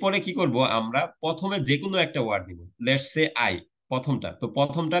 এরপরে কি করব, আমরা প্রথমে যে কোনো একটা ওয়ার্ড নিব, লেটস সে আই, প্রথমটা, তো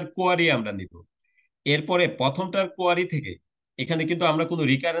প্রথমটার কোয়ারি আমরা নিব। এরপরে প্রথমটার কোয়ারি থেকে এখানে কিন্তু আমরা কোনো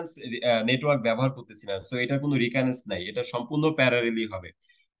রিকারেন্স নেটওয়ার্ক ব্যবহার করতেছি না, সো এটার কোনো রিকারেন্স নাই, এটা সম্পূর্ণ প্যারারেলি হবে।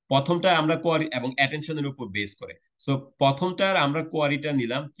 প্রথমটা আমরা কোয়ারি এবং অ্যাটেনশনের উপর বেস করে। সো প্রথমটার আমরা কোয়ারিটা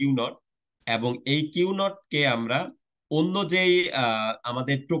নিলাম কিউ নট, এবং এই কিউ নট কে আমরা অন্য যেই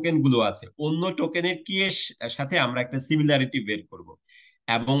আমাদের টোকেন গুলো আছে অন্য টোকেনের কি এর সাথে আমরা একটা সিমিলারিটি বের করব।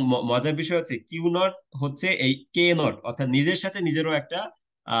 এবং মজার বিষয় হচ্ছে কিউ নট হচ্ছে এই কে নট অর্থাৎ নিজের সাথে নিজেরও একটা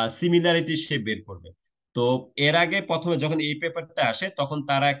সিমিলারিটি সে বের করবে। তো এর আগে প্রথমে যখন এই পেপারটা আসে তখন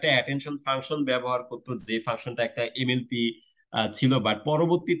তারা একটা অ্যাটেনশন ফাংশন ব্যবহার করতো, যে ফাংশনটা একটা এমএলপি ছিল, বাট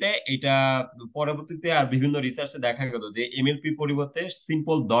পরবর্তীতে আর বিভিন্ন রিসার্চে দেখা গেল যে এমএলপি পরিবর্তে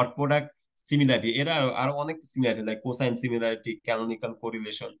সিম্পল ডট প্রোডাক্ট সিমিলারিটি, এরা আরো অনেক similarity like cosine similarity, canonical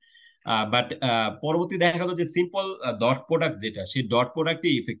correlation, but পরবর্তী দেখা গেল যে সিম্পল ডট প্রোডাক্ট যেটা সেই ডট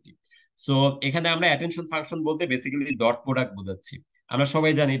প্রোডাক্টই ইফেক্টিভ। সো এখানে আমরা অ্যাটেনশন ফাংশন বলতে বেসিক্যালি ডট প্রোডাক্ট বোঝাচ্ছি। আমরা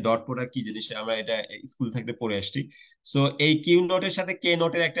সবাই জানি ডট প্রোডাক্ট কি জিনিস, আমরা এটা স্কুল থাকতে পড়ে আসছি। সো এই কিউ নোটের সাথে কে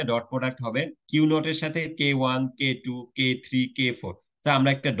নোটের একটা ডট প্রোডাক্ট হবে, কিউ নোটের সাথে K1, K2, K3, K4, তা আমরা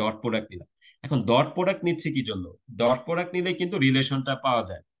একটা ডট প্রোডাক্ট নিলাম। এখন ডট প্রোডাক্ট নিচ্ছে কি জন্য, ডট প্রোডাক্ট নিলে কিন্তু রিলেশনটা পাওয়া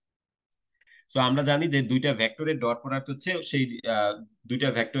যায়। সো আমরা জানি যে দুইটা ভেক্টরের ডট প্রোডাক্ট হচ্ছে সেই দুইটা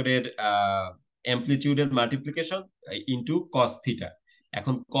ভেক্টরের অ্যামপ্লিটিউডের মাল্টিপ্লিকেশন ইনটু কস থিটা।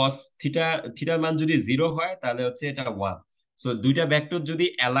 এখন কস থিটা, থিটার মান যদি 0 হয় তাহলে হচ্ছে এটা 1। সো দুইটা ভেক্টর যদি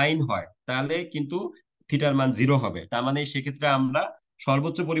অ্যালাইন হয় তাহলে কিন্তু থিটার মান 0 হবে, তার মানে সেক্ষেত্রে আমরা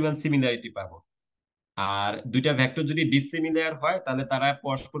সর্বোচ্চ পরিমাণ সিমিলারিটি পাবো। আর দুইটা ভেক্টর যদি ডিসিমিলার হয় তাহলে তারা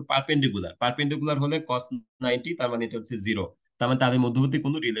পরস্পর পারপেন্ডিকুলার, পারপেন্ডিকুলার হলে কস 90, তার মানে এটা হচ্ছে 0, তার মানে তাদের মধ্যবর্তী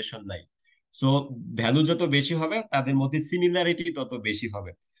কোনো রিলেশন নাই। সো ভ্যালু যত বেশি হবে তাদের মধ্যে সিমিলারিটি তত বেশি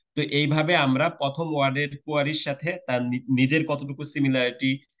হবে। তো এইভাবে আমরা প্রথম ওয়ার্ডের কোয়ারির সাথে তার নিজের কতটুকু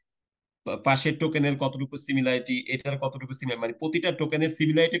সিমিলারিটি, পাশের টোকেনের কতটুকু সিমিলারিটি, এটার কতটুকু সিমিলার, মানে প্রতিটা টোকেনের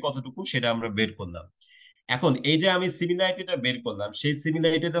সিমিলারিটি কতটুকু সেটা আমরা বের করলাম। এখন এই যে আমি সিমিলারিটিটা বের করলাম সেই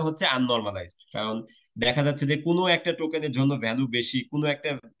সিমিলারিটিটা হচ্ছে আননর্মালাইজড, কারণ দেখা যাচ্ছে যে কোনো একটা টোকেনের জন্য ভ্যালু বেশি, কোনো একটা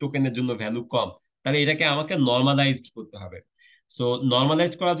টোকেনের জন্য ভ্যালু কম, তাহলে এটাকে আমাকে নর্মালাইজড করতে হবে। সো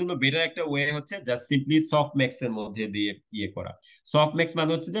নর্মালাইজ করার জন্য বেটার একটা ওয়ে হচ্ছে জাস্ট সিম্পলি সফট ম্যাক্স এর মধ্যে দিয়ে ইয়ে করা। সফট ম্যাক্স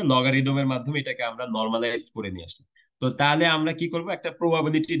মানে হচ্ছে যে লগারিদমের মাধ্যমে এটাকে আমরা নর্মালাইজড করে নিয়ে আসলাম। তো তাহলে আমরা কি করব, একটা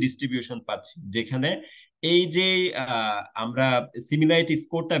প্রবাবিলিটি ডিস্ট্রিবিউশন পাচ্ছি যেখানে এই যে আমরা সিমিলারিটি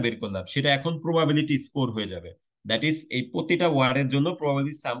স্কোরটা বের করলাম সেটা এখন প্রবাবিলিটি স্কোর হয়ে যাবে। দ্যাট ইজ এই প্রতিটা ওয়ার্ডের জন্য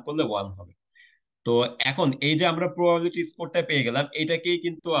প্রবাবিলিটি সাম করলে 1 হবে। তো এখন এই যে আমরা প্রবাবিলিটি স্কোরটা পেয়ে গেলাম এটাকেই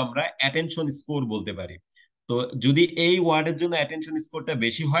কিন্তু আমরা অ্যাটেনশন স্কোর বলতে পারি। তো যদি এই ওয়ার্ডের জন্য অ্যাটেনশন স্কোরটা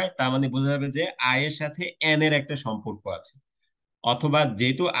বেশি হয় তার মানে বোঝা যাবে যে আই এর সাথে এন এর একটা সম্পর্ক আছে। অথবা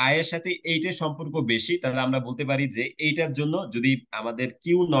যেহেতু আই এর সাথে এইটের সম্পর্ক বেশি তাহলে আমরা বলতে পারি যে এইটার জন্য যদি আমাদের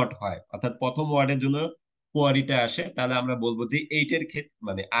কিউ নট হয় অর্থাৎ প্রথম ওয়ার্ডের জন্য কোয়ারিটা আসে তাহলে আমরা বলবো যে এইটের ক্ষেত্রে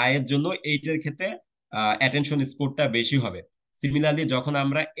মানে আই এর জন্য এইটের ক্ষেত্রে অ্যাটেনশন স্কোরটা বেশি হবে। সিমিলারলি যখন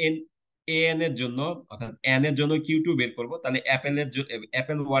আমরা এন এর জন্য অর্থাৎ এন এর জন্য Q2 বের করব তাহলে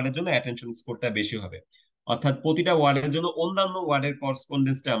অ্যাপেল ওয়ার্ডের জন্য অ্যাটেনশন স্কোরটা বেশি হবে। অর্থাৎ প্রতিটা ওয়ার্ডের জন্য অন্যান্য ওয়ার্ডের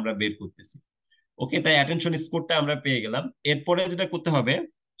করসপন্ডেন্সটা আমরা বের করতেছি। ওকে, তাই অ্যাটেনশন স্কোরটা আমরা পেয়ে গেলাম। এরপরে যেটা করতে হবে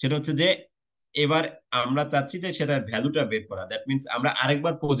সেটা হচ্ছে যে এবার আমরা চাচ্ছি যে সেটা ভ্যালুটা বের করা, দ্যাট মিনস আমরা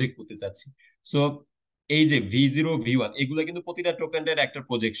আরেকবার প্রজেক্ট করতে চাচ্ছি। সো এই যে V0 V1 এগুলো কিন্তু প্রতিটা টোকেনের একটা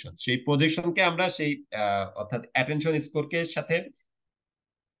প্রজেকশন, সেই প্রজেকশনকে আমরা সেই অর্থাৎ অ্যাটেনশন স্কোরকে সাথে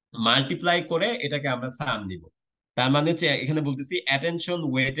মাল্টিপ্লাই করে এটাকে আমরা সাম দিব। তার মানে হচ্ছে এখানে বলতেছি attention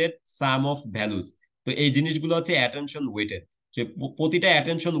weighted some of values. তো এই জিনিসগুলো হচ্ছে অ্যাটেনশন ওয়েটেড। যে প্রতিটা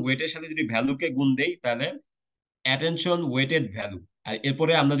অ্যাটেনশন ওয়েটের সাথে যদি ভ্যালুকে গুণ দেই তাহলে অ্যাটেনশন ওয়েটেড ভ্যালু, আর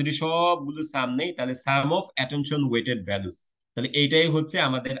এরপরে আমরা যদি সবগুলো সাম নেই তাহলে সাম অফ অ্যাটেনশন ওয়েটেড ভ্যালুস, তাহলে এইটাই হচ্ছে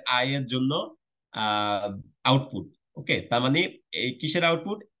আমাদের আই এর জন্য আউটপুট। ওকে, তার মানে এই কিসের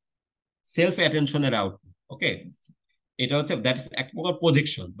আউটপুট? Self অ্যাটেনশনের output. ওকে, এটা হচ্ছে দ্যাট ইজ এক প্রকার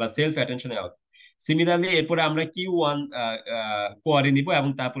প্রজেকশন বা সেলফ অ্যাটেনশনের আউটপুট। সিমিলারলি এরপরে আমরা Q1 কোয়ারি নিব এবং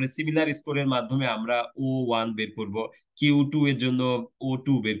তারপরে সিমিলার স্কোরের মাধ্যমে আমরা O1 বের করব, Q2 এর জন্য O2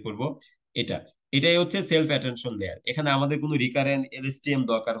 বের করব। এটা এটাই হচ্ছে সেলফ অ্যাটেনশন লেয়ার। এখানে আমাদের কোনো রিকারেন্ট এলএসটিএম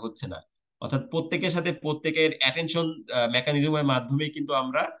দরকার হচ্ছে না, অর্থাৎ প্রত্যেকের সাথে প্রত্যেকের অ্যাটেনশন মেকানিজমের মাধ্যমে কিন্তু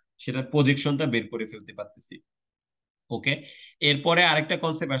আমরা সেটার প্রজেকশনটা বের করে ফেলতে পারতেছি। ওকে, এরপরে আরেকটা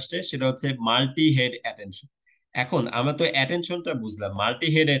কনসেপ্ট আসছে, সেটা হচ্ছে মাল্টি হেড অ্যাটেনশন। এখন আমরা তো অ্যাটেনশনটা বুঝলাম, মাল্টি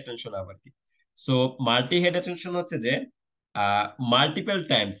হেড অ্যাটেনশন আবার কি? সো মাল্টি হেড অ্যাটেনশন হচ্ছে যে মাল্টিপল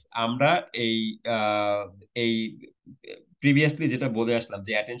টাইমস আমরা এই আহ, এই প্রিভিয়াসলি যেটা বলে আসলাম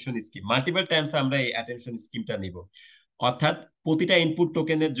যে অ্যাটেনশন স্কিম, মাল্টিপল টাইমস আমরা এই অ্যাটেনশন স্কিমটা নিব। অর্থাৎ প্রতিটা ইনপুট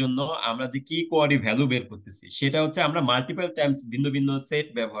টোকেনের জন্য আমরা যে কি কোয়ারি ভ্যালু বের করতেছি সেটা হচ্ছে আমরা মাল্টিপল টাইমস ভিন্ন ভিন্ন সেট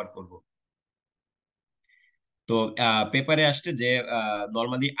ব্যবহার করব। তো পেপারে আসছে যে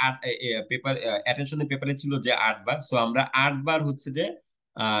নর্মালি আট পেপার অ্যাটেনশনের পেপারে ছিল যে 8 বার, সো আমরা 8 বার হচ্ছে যে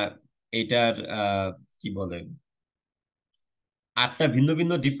আহ, এটার কি বলে 8টা ভিন্ন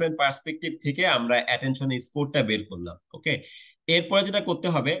ভিন্ন ডিফারেন্ট পার্সপেক্টিভ থেকে আমরা অ্যাটেনশন স্কোরটা বের করলাম। ওকে, এরপরে যেটা করতে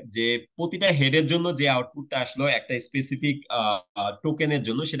হবে যে প্রতিটা হেডের জন্য যে আউটপুটটা আসলো একটা স্পেসিফিক টোকেনের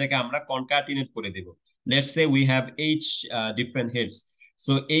জন্য সেটাকে আমরা কনকাটিনেট করে দেব। Let's say we have H different heads.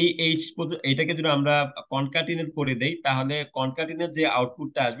 So এই এইচ এটাকে যদি আমরা কনকাটিনেট করে দেই তাহলে কনকাটিনেট যে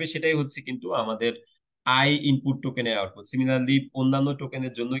আউটপুটটা আসবে সেটাই হচ্ছে কিন্তু আমাদের আই ইনপুট টোকেনের আউটপুট। সিমিলারলি অন্যান্য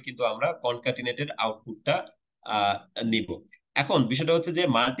টোকেনের জন্য কিন্তু আমরা কনকাটিনেটেড আউটপুটটা নিব। এখন বিষয়টা হচ্ছে যে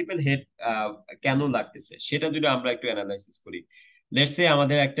মাল্টিপল হেড কেন লাগতেছে সেটা যদি আমরা একটু অ্যানালাইসিস করি। লেটস সে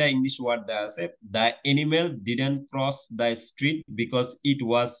আমাদের একটা ইংলিশ ওয়ার্ড দেওয়া আছে, the animal didn't cross the street because it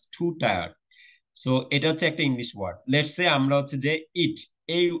was two tired. So এটা হচ্ছে একটা ইংলিশ ওয়ার্ড। লেটস সে আমরা হচ্ছে যে ইট,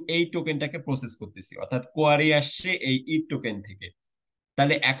 এই এই টোকেনটাকে প্রসেস করতেছি, অর্থাৎ কোয়ারি আসছে এই ইট টোকেন থেকে।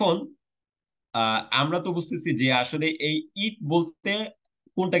 তাহলে এখন আমরা তো বুঝতেছি যে আসলে এই ইট বলতে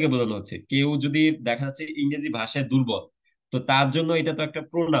কোনটাকে বোঝানো হচ্ছে। কেউ যদি দেখা যাচ্ছে ইংরেজি ভাষায় দুর্বল, তো তার জন্য এটা তো একটা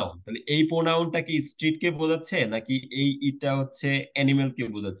প্রোনাউন, তাহলে এই প্রোনাউনটা কি স্ট্রিট কে বোঝাচ্ছে নাকি এই ইটটা হচ্ছে অ্যানিমেল কে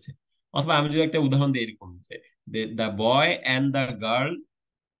বোঝাচ্ছে? অথবা আমি যদি একটা উদাহরণ দিই এরকম যে the boy and the girl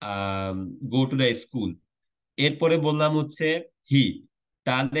go to the school, এরপরে বললাম হচ্ছে হি,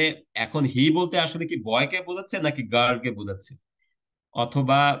 তাহলে এখন হি বলতে আসলে কি বয়কে বোঝাচ্ছে নাকি গার্লকে বোঝাচ্ছে?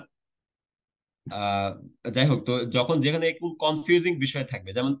 অথবা আহ যাই হোক, তো যখন যেখানে একটু কনফিউজিং বিষয় থাকবে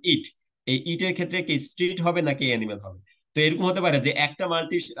যেমন ইট, এই ইটের ক্ষেত্রে কি স্ট্রিট হবে নাকি অ্যানিমেল হবে? তো এরকম হতে পারে যে একটা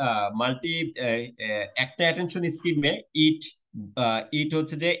মাল্টি মাল্টি একটা অ্যাটেনশন স্কিমে ইট ইট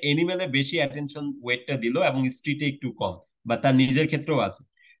হচ্ছে যে এনিমেলে বেশি অ্যাটেনশন ওয়েটটা দিল এবং স্ট্রিটে একটু কম, বা তার নিজের ক্ষেত্রেও আছে।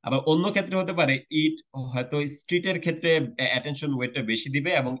 আবার অন্য ক্ষেত্রে হতে পারে ইট হয়তো স্ট্রিটের ক্ষেত্রে অ্যাটেনশন ওয়েটটা বেশি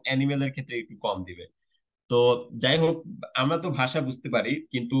দিবে এবং অ্যানিমেলের ক্ষেত্রে একটু কম দিবে। তো যাই হোক, আমরা তো ভাষা বুঝতে পারি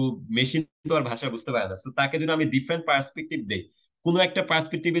কিন্তু মেশিন তো আর ভাষা বুঝতে পারে না। তো তাকে যদি আমি ডিফারেন্ট পার্সপেক্টিভ দেই, কোনো একটা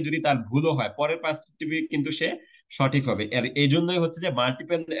পার্সপেক্টিভে যদি তার ভুলও হয় পরের পার্সপেক্টিভে কিন্তু সে সঠিক হবে। আর এই জন্যই হচ্ছে যে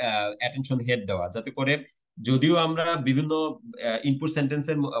মাল্টিপল অ্যাটেনশন হেড দেওয়া, যাতে করে যদিও আমরা বিভিন্ন ইনপুট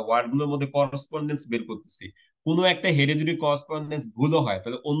সেন্টেন্সের ওয়ার্ড গুলোর মধ্যে করসপন্ডেন্স বের করতেছি, কোনো একটা হেডে যদি করসপন্ডেন্স ভুলও হয়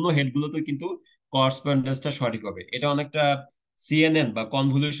তাহলে অন্য হেড গুলোতে কিন্তু করসপন্ডেন্সটা সঠিক হবে। এটা অনেকটা সিএনএন বা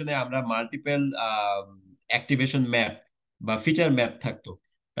কনভলিউশনে আমরা মাল্টিপল অ্যাক্টিভেশন ম্যাপ বা ফিচার ম্যাপ থাকতো।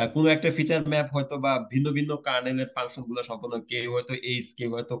 কোনো একটা ফিচার ম্যাপ হয়তো বা ভিন্ন ভিন্ন কার্নেলের ফাংশন গুলো সম্পন্ন, কেউ হয়তো এইচ, কেউ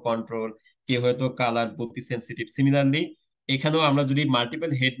হয়তো কন্ট্রোল, কেউ হয়তো কালার প্রতি সেন্সিটিভ। সিমিলারলি এখানেও আমরা যদি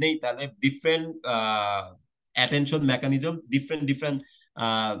মাল্টিপল হেড নেই তাহলে different attention mechanism, different different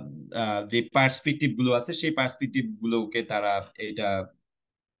যে পার্সপেক্টিভ গুলো আছে সেই পার্সপেক্টিভ গুলোকে তারা এটা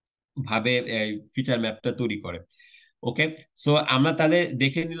ভাবে ফিচার ম্যাপটা তৈরি করে। ওকে, সো আমরা তাহলে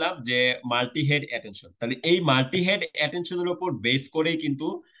দেখে নিলাম যে মাল্টি হেড অ্যাটেনশন, তাহলে এই মাল্টি হেড অ্যাটেনশনের উপর বেস করেই কিন্তু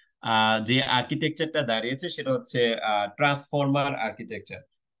যে আর্কিটেকচারটা দাঁড়িয়েছে সেটা হচ্ছে ট্রান্সফর্মার আর্কিটেকচার।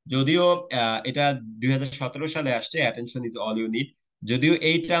 যদিও এটা 2017 সালে আসছে, attention is all you need. যদিও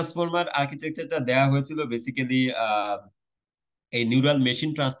এই ট্রান্সফর্মার আর্কিটেকচারটা দেওয়া হয়েছিল বেসিক্যালি এই নিউরাল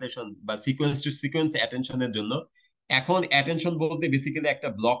মেশিন ট্রান্সলেশন বা সিকোয়েন্স টু সিকোয়েন্স অ্যাটেনশনের জন্য। এখন অ্যাটেনশন বলতে বেসিক্যালি একটা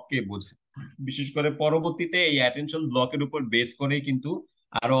ব্লককে বোঝায়। বিশেষ করে পরবর্তীতে এই অ্যাটেনশন ব্লকের উপর বেস করেই কিন্তু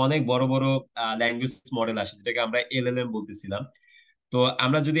আরো অনেক বড় বড় ল্যাঙ্গুয়েজ মডেল আসে, যেটাকে আমরা এলএলএম বলতেছিলাম। তো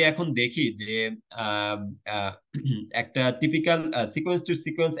আমরা যদি এখন দেখি যে আহ, আহ, একটা typical sequence two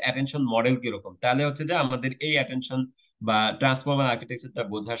sequence attention model কিরকম, তাহলে হচ্ছে যে আমাদের এই অ্যাটেনশন বা ট্রান্সফর্মার আর্কিটেকচারটা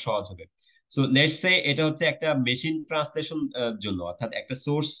বোঝা সহজ হবে। সো লেটস সে এটা হচ্ছে একটা মেশিন ট্রান্সলেশন জন্য, অর্থাৎ একটা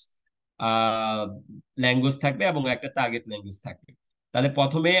সোর্স ল্যাঙ্গুয়েজ থাকবে এবং একটা টার্গেট ল্যাঙ্গুয়েজ থাকবে। তাহলে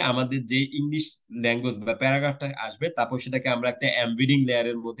প্রথমে আমাদের যে ইংলিশ ল্যাঙ্গুয়েজ বা প্যারাগ্রাফটা আসবে, তারপর সেটাকে আমরা একটা এমবেডিং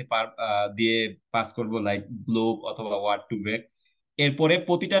লেয়ারের মধ্যে দিয়ে পাস করব, লাইক গ্লোব অথবা ওয়ার্ড টু ভেক। এরপরে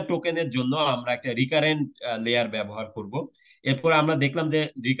প্রতিটা টোকেনের জন্য আমরা একটা রিকারেন্ট লেয়ার ব্যবহার করব। এরপর আমরা দেখলাম যে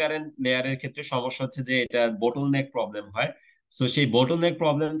রিকারেন্ট লেয়ারের ক্ষেত্রে সমস্যা হচ্ছে যে এটা বোটল নেক প্রবলেম হয়। সো সেই বোটল নেক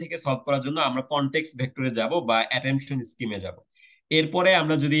প্রবলেম থেকে সলভ করার জন্য আমরা কনটেক্সট ভেক্টরে যাব বা অ্যাটেনশন স্কিমে যাব। এরপরে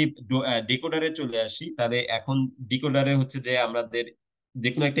আমরা যদি ডিকোডারে চলে আসি, তাহলে এখন ডিকোডারে হচ্ছে যে আমাদের যে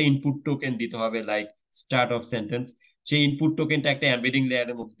কোনো একটা ইনপুট টোকেন দিতে হবে, লাইক স্টার্ট অফ সেন্টেন্স। সেই ইনপুট টোকেনটা একটা এমবেডিং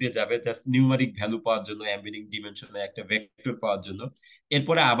লেয়ারের মধ্যে দিয়ে যাবে জাস্ট নিউমারিক ভ্যালু পাওয়ার জন্য, এমবেডিং ডিমেনশনে একটা ভেক্টর পাওয়ার জন্য।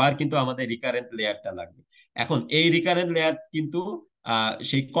 এরপরে আবার কিন্তু আমাদের রিকারেন্ট লেয়ারটা লাগবে। এখন এই রিকারেন্ট লেয়ার কিন্তু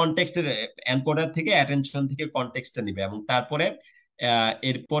সেই কনটেক্সটের এনকোডার থেকে অ্যাটেনশন থেকে কনটেক্সটটা নিবে, এবং তারপরে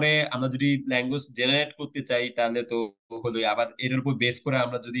এরপরে আমরা যদি ল্যাঙ্গুয়েজ জেনারেট করতে চাই তাহলে তো হলো আবার এটার উপর বেস করে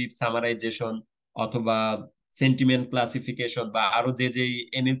আমরা যদি সামারাইজেশন অথবা সেন্টিমেন্ট ক্লাসিফিকেশন বা আরো যে যে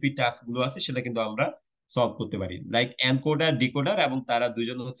এনএলপি টাস্ক গুলো আছে সেটা কিন্তু আমরা সলভ করতে পারি, লাইক এনকোডার ডিকোডার, এবং তারা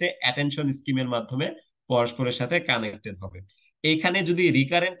দুজন হচ্ছে অ্যাটেনশন স্কিমের মাধ্যমে পরস্পরের সাথে কানেক্টেড হবে। এইখানে যদি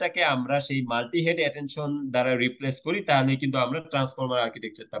রিকারেন্টটাকে আমরা সেই মাল্টি হেড অ্যাটেনশন দ্বারা রিপ্লেস করি তাহলে কিন্তু আমরা ট্রান্সফর্মার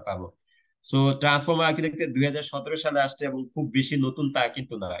আর্কিটেকচারটা পাবো। সো ট্রান্সফর্মার আর্কিটেকচার 2017 সালে আসছে এবং খুব বেশি নতুন তা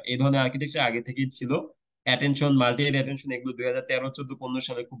কিন্তু না, এই ধরনের আর্কিটেকচার আগে থেকেই ছিল। অ্যাটেনশন, মাল্টি হেড অ্যাটেনশন এগুলো 2013, 14, 15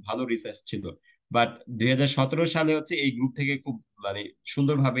 সালে খুব ভালো রিসার্চ ছিল। বাট 2017 সালে হচ্ছে এই গ্রুপ থেকে খুব মানে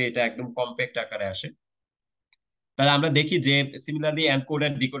সুন্দরভাবে এটা একদম কম্প্যাক্ট আকারে আসে। তাহলে আমরা দেখি যে সিমিলারলি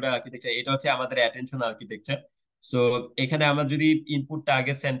এনকোডার ডিকোডার আর্কিটেকচার, এটা হচ্ছে আমাদের অ্যাটেনশন আর্কিটেকচার। সো এখানে আমরা যদি ইনপুট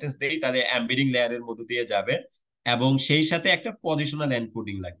টার্গেট সেন্টেন্স দেই তাহলে এমবেডিং লেয়ারের মধ্যে দিয়ে যাবে, এবং সেই সাথে একটা পজিশনাল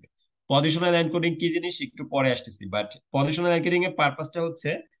এনকোডিং লাগবে। পজিশনাল এনকোডিং কি জিনিস একটু পরে আসতেছি, বাট পজিশনাল এনকোডিং এর পারপাসটা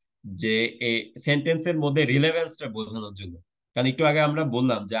হচ্ছে যে এই সেন্টেন্সের মধ্যে রিলেভেন্সটা বোঝানোর জন্য। কারণ একটু আগে আমরা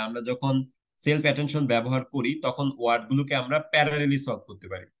বললাম যে আমরা যখন সেলফ অ্যাটেনশন ব্যবহার করি তখন ওয়ার্ড গুলোকে আমরা প্যারারেলি সলভ করতে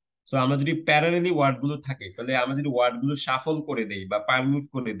পারি। সো আমরা যদি প্যারারেলি ওয়ার্ড গুলো থাকে, তাহলে আমরা যদি ওয়ার্ড গুলো শাফল করে দেই বা পারমিউট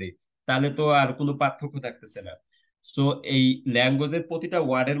করে দেই তাহলে তো আর কোনো পার্থক্য থাকতেছে না। সো এই ল্যাঙ্গুয়েজের প্রতিটা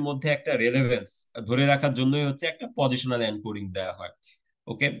ওয়ার্ডের মধ্যে একটা রেলেভেন্স ধরে রাখার জন্যই হচ্ছে একটা পজিশনাল এনকোডিং দেওয়া হয়।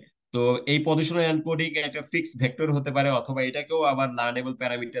 ওকে। তো এই পজিশনাল এনকোডিং একটা ফিক্সড ভেক্টর হতে পারে, অথবা এটাকেও আবার লার্নেবল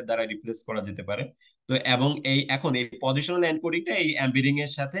প্যারামিটার দ্বারা রিপ্লেস করা যেতে পারে। তো এবং এই এখন এই পজিশনাল এনকোডিংটা এই এমবেডিং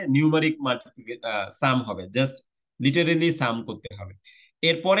এর সাথে নিউমারিক সাম হবে, জাস্ট লিটারেলি সাম করতে হবে।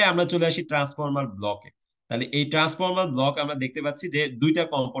 এরপরে আমরা চলে আসি ট্রান্সফর্মার ব্লকে। তাহলে এই ট্রান্সফর্মার ব্লক আমরা দেখতে পাচ্ছি যে দুইটা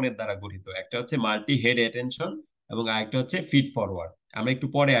কম্পোনেন্ট দ্বারা গঠিত, একটা হচ্ছে মাল্টি হেড অ্যাটেনশন এবং আরেকটা হচ্ছে ফিড ফরওয়ার্ড। আমরা একটু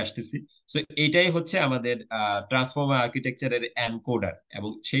পরে আসতেছি। সো এটাই হচ্ছে আমাদের ট্রান্সফর্মার আর্কিটেকচারের এনকোডার, এবং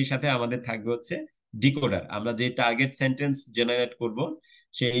সেই সাথে আমাদের থাকবে হচ্ছে ডিকোডার। আমরা যে টার্গেট সেন্টেন্স জেনারেট করব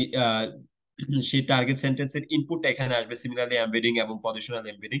সেই সেই টার্গেট সেন্টেন্সের ইনপুটটা এখানে আসবে, সিমিলারলি এমবেডিং এবং পজিশনাল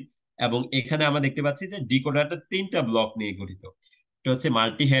এমবেডিং। এবং এখানে আমরা দেখতে পাচ্ছি যে ডিকোডারটা তিনটা ব্লক নিয়ে গঠিত। এটা হচ্ছে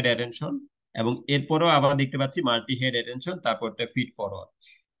মাল্টি হেড অ্যাটেনশন, এবং এরপরও আবার দেখতে পাচ্ছি মাল্টি হেড অ্যাটেনশন, তারপরটা ফিড ফরওয়ার্ড।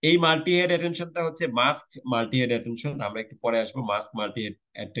 এই মাল্টি হেড অ্যাটেনশনটা হচ্ছে মাস্ক মাল্টি হেড অ্যাটেনশন, আমরা একটু পরে আসবো মাস্ক মাল্টি হেড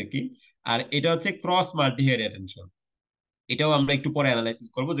কি। আর এটা হচ্ছে ক্রস মাল্টি হেড অ্যাটেনশন, এটাও আমরা একটু পরে অ্যানালাইসিস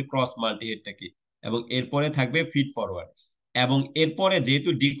করবো যে ক্রস মাল্টি হেডটা কি। এবং এরপরে থাকবে ফিড ফরওয়ার্ড। এবং এরপরে যেহেতু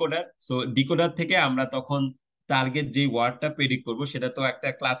ডিকোডার, সো ডিকোডার থেকে আমরা তখন টার্গেট যে ওয়ার্ডটা প্রেডিক্ট করবো সেটা তো একটা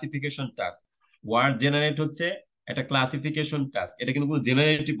ক্লাসিফিকেশন টাস্ক। ওয়ার্ড জেনারেট হচ্ছে একটা ক্লাসিফিকেশন টাস্ক, এটা কিন্তু কোনো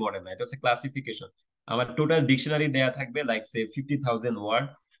জেনারেটিভ মডেল না, এটা হচ্ছে ক্লাসিফিকেশন। আমার টোটাল ডিকশনারি দেয়া থাকবে লাইক সে 50,000 ওয়ার্ড।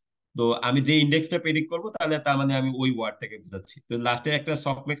 তো আমি যে ইন্ডেক্সটা প্রেডিক্ট করবো তাহলে তার মানে আমি ওই ওয়ার্ডটাকে বোঝাচ্ছি। তো লাস্টে একটা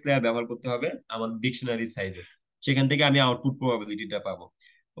সফটম্যাক্স লেয়ার ব্যবহার করতে হবে আমার ডিকশনারি সাইজে, সেখান থেকে আমি আউটপুট প্রবাবিলিটিটা পাবো।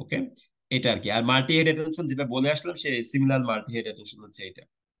 ওকে। এটা আর কি। আর মাল্টি হেড অ্যাটেনশন যেটা বলে আসলাম সে সিমিলার মাল্টি হেড অ্যাটেনশন হচ্ছে এটা।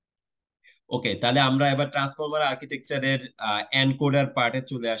 ওকে, তাহলে আমরা এবার ট্রান্সফর্মার আর্কিটেকচারের এনকোডার পার্টে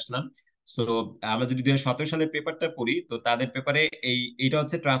চলে আসলাম। সো আমরা যদি 2017 সালের পেপারটা পড়ি তো তাদের পেপারে এইটা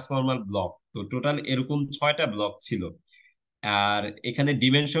হচ্ছে ট্রান্সফর্মার ব্লক। তো টোটাল এরকম 6টা ব্লক ছিল। আর এখানে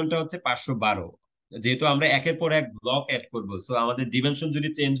ডিমেনশনটা হচ্ছে 512। যেহেতু আমরা একের পর এক ব্লক অ্যাড করবো, সো আমাদের ডিমেনশন যদি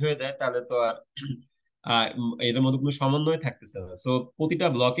চেঞ্জ হয়ে যায় তাহলে তো আর এটার মধ্যে কোনো সমন্বয় থাকতেছে না। সো প্রতিটা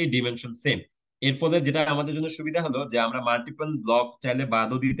ব্লকেই ডিমেনশন সেম। এর ফলে যেটা আমাদের জন্য সুবিধা হলো যে আমরা মাল্টিপল ব্লক চাইলে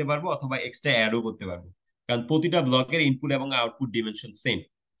বাদও দিতে পারবো অথবা এক্সট্রা অ্যাডও করতে পারবো, কারণ প্রতিটা ব্লকের ইনপুট এবং আউটপুট ডিমেনশন সেম।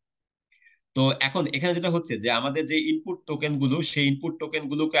 তো এখন এখানে যেটা হচ্ছে যে আমাদের যে ইনপুট টোকেন গুলো সেই ইনপুট টোকেন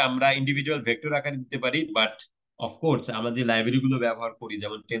গুলোকে আমরা ইন্ডিভিজুয়াল ভেক্টর আকারে দিতে পারি, বাট অফকোর্স আমরা যে লাইব্রেরি গুলো ব্যবহার করি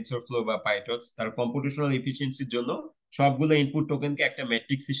যেমন টেনসরফ্লো বা পাইটর্চ, তার কম্পিউটেশনাল এফিসিয়েন্সির জন্য সবগুলো ইনপুট টোকেনকে একটা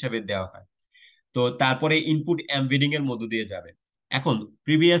ম্যাট্রিক্স হিসেবে দেওয়া হয়। তো তারপরে ইনপুট এমবেডিং এর মধ্য দিয়ে যাবে। এখন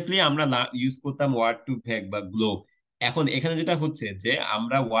প্রিভিয়াসলি আমরা ইউজ করতাম ওয়ার্ড টু ভেক বা গ্লোব। এখন এখানে যেটা হচ্ছে যে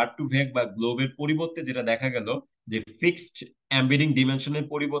আমরা ওয়ার্ড টু ভেক বা গ্লোবের পরিবর্তে যেটা দেখা গেল যে ফিক্সড এমবেডিং ডিমেনশনের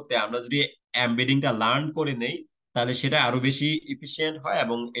পরিবর্তে আমরা যদি এমবেডিংটা লার্ন করে নেই, তাহলে সেটা আরো বেশি ইফিশিয়েন্ট হয়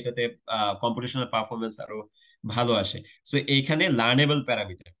এবং এটাতে কম্পিটিশনাল পারফরমেন্স আরো ভালো আসে। সো এইখানে লার্নেবল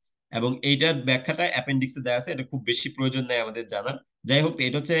প্যারামিটার এবং এইটার ব্যাখ্যাটা অ্যাপেন্ডিক্সে দেওয়া আছে, এটা খুব বেশি প্রয়োজন নেই আমাদের জানার। যাই হোক,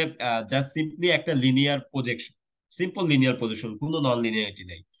 এটা হচ্ছে জাস্ট সিম্পলি একটা linear projection, simple linear projection, কোনো নন লিনিয়ারিটি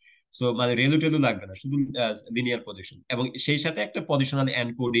নেই। সো মানে রেলু টেলু লাগবে না, শুধু লিনিয়ার পজিশন এবং সেই সাথে একটা পজিশনাল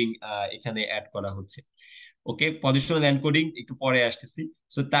এনকোডিং এখানে অ্যাড করা হচ্ছে। ওকে, পজিশনাল এনকোডিং একটু পরে আসতেছি।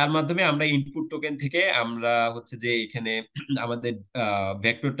 সো তার মাধ্যমে আমরা ইনপুট টোকেন থেকে আমরা হচ্ছে যে এখানে আমাদের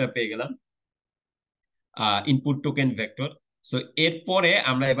ভেক্টরটা পেয়ে গেলাম, ইনপুট টোকেন ভেক্টর। সো এরপরে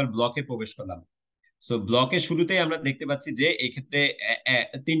আমরা এবার ব্লকে প্রবেশ করলাম। সো ব্লকের শুরুতেই আমরা দেখতে পাচ্ছি যে এক্ষেত্রে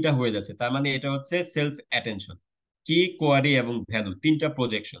তিনটা হয়ে যাচ্ছে, তার মানে এটা হচ্ছে সেলফ অ্যাটেনশন, কি, কোয়ারি এবং ভ্যালু, তিনটা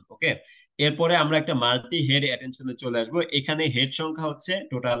প্রজেকশন। ওকে, এরপরে আমরা একটা মাল্টি হেড অ্যাটেনশনে চলে আসবো। এখানে হেড সংখ্যা হচ্ছে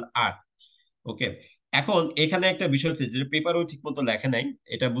টোটাল 8। ওকে, এখন এখানে একটা বিষয় হচ্ছে যে পেপারও ঠিক মতো লেখা নাই,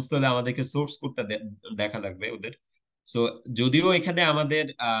 এটা বুঝতে হলে আমাদেরকে সোর্স কোডটা দেখা লাগবে ওদের। সো যদিও এখানে আমাদের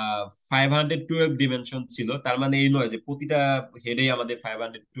 512 ডিমেনশন ছিল, তার মানে এই নয় যে প্রতিটা হেডে আমাদের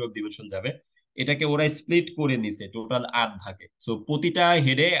 512 ডিমেনশন যাবে। এটাকে ওরা স্প্লিট করে নিছে টোটাল 8 ভাগে। সো প্রতিটা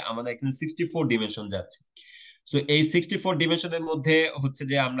হেডে আমাদের এখানে 64 ডিমেনশন যাচ্ছে। সো এই 64 ডিমেনশনের মধ্যে হচ্ছে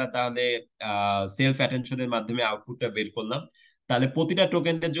যে আমরা তাহলে সেলফ অ্যাটেনশনের মাধ্যমে আউটপুটটা বের করলাম। তাহলে প্রতিটা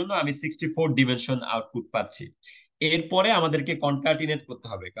টোকেনের জন্য আমি 64 ডিমেনশন আউটপুট পাচ্ছি। এরপরে আমাদেরকে কনকার্টিনেট করতে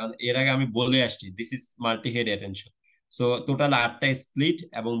হবে, কারণ এর আগে আমি বলে আসছি this is multi head attention. So total 8টা split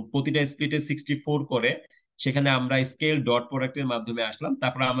এবং প্রতিটা স্প্লিটে 64 করে, সেখানে আমরা স্কেল ডট প্রোডাক্টের মাধ্যমে আসলাম।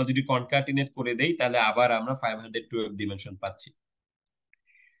 তারপর আমরা যদি কনকার্টিনেট করে দেই তাহলে আবার আমরা 512 ডিমেনশন পাচ্ছি।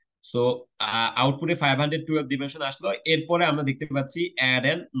 সো আউটপুটে 512 ডিমেনশন আসলো। এরপরে আমরা দেখতে পাচ্ছি অ্যাড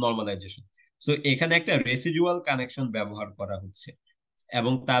এন্ড নর্মালাইজেশন। সো এখানে একটা রেসিডুয়াল কানেকশন ব্যবহার করা হচ্ছে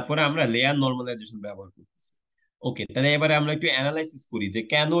এবং তারপরে আমরা লেয়ার নর্মালাইজেশন ব্যবহার করতেছি। ওকে, তাহলে এবারে আমরা একটু অ্যানালাইসিস করি যে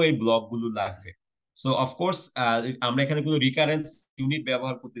কেন এই ব্লকগুলো লাগবে। সো অফকোর্স আমরা এখানে কোনো রিকারেন্স ইউনিট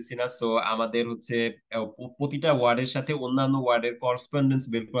ব্যবহার করতেছি না। সো আমাদের হচ্ছে প্রতিটা ওয়ার্ডের সাথে অন্যান্য ওয়ার্ডের করসপন্ডেন্স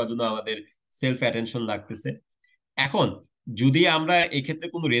বের করার জন্য আমাদের সেলফ অ্যাটেনশন লাগতেছে। এখন যদি আমরা এক্ষেত্রে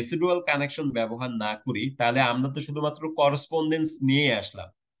কোনো রেসিডুয়াল কানেকশন ব্যবহার না করি, তাহলে আমরা তো শুধুমাত্র করসপন্ডেন্স নিয়ে আসলাম,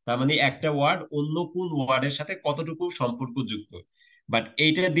 তার মানে একটা ওয়ার্ড অন্য কোন ওয়ার্ডের সাথে কতটুকু সম্পর্কযুক্ত। বাট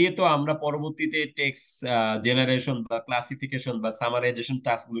এইটা দিয়ে তো আমরা পরবর্তীতে টেক্সট জেনারেশন বা ক্লাসিফিকেশন বা সামারাইজেশন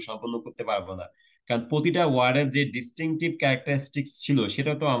টাস্কগুলো সম্পন্ন করতে পারবো না, কারণ প্রতিটা ওয়ার্ডের যে ডিস্টিংটিভ ক্যারেক্টারিস্টিক্স ছিল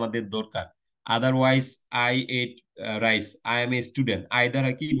সেটা তো আমাদের দরকার। Otherwise I ate rice, I M a student, I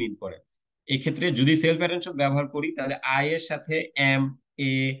দ্বারা কি মিন করে। এক্ষেত্রে যদি সেলফ অ্যাটেনশন ব্যবহার করি তাহলে আই এর সাথে এম,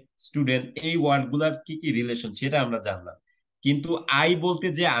 এ, স্টুডেন্ট, এই ওয়ার্ড গুলার কি কি রিলেশন সেটা আমরা জানলাম। কিন্তু আই বলতে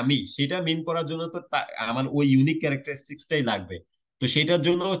যে আমি, সেটা মিন করার জন্য তো আমার ওই ইউনিক ক্যারেক্টারিস্টিক্সটাই লাগবে। তো সেটার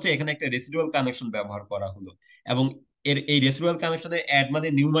জন্য হচ্ছে এখানে একটা রেসিডুয়াল কানেকশন ব্যবহার করা হলো। এবং এই রেসিডুয়াল কানেকশনে অ্যাড মানে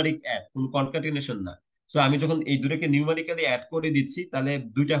নিউমারিক অ্যাড, কোনো কনকাটিনেশন না। সো আমি যখন এই দুটোকে নিউমারিক্যালি অ্যাড করে দিচ্ছি তাহলে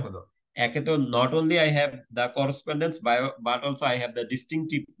দুইটা হলো। একে তো not only I have the correspondence but also I have the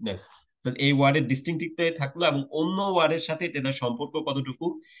ডিস্টিংটিভনেস। তো এই ওয়ার্ডের ডিস্টিংটিভটাই থাকলো এবং অন্য ওয়ার্ডের সাথে তাদের সম্পর্ক কতটুকু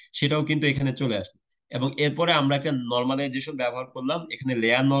সেটাও কিন্তু এখানে চলে আসলো। এবং এরপরে আমরা একটা নর্মালাইজেশন ব্যবহার করলাম, এখানে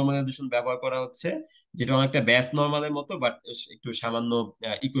লেয়ার নর্মালাইজেশন ব্যবহার করা হচ্ছে, যেটা অনেকটা ব্যাস নর্মালের মতো, বাট একটু সামান্য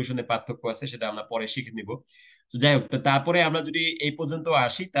ইকুয়েশনে পার্থক্য আছে, সেটা আমরা পরে শিখে নিব। তো যাই হোক, তো তারপরে আমরা যদি এই পর্যন্ত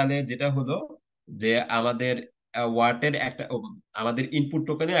আসি তাহলে যেটা হলো যে আমাদের ওয়ার্ডের একটা আমাদের ইনপুট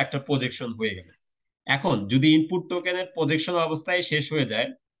টোকেনের একটা প্রজেকশন হয়ে গেল। এখন যদি ইনপুট টোকেনের প্রজেকশন অবস্থায় শেষ হয়ে যায়,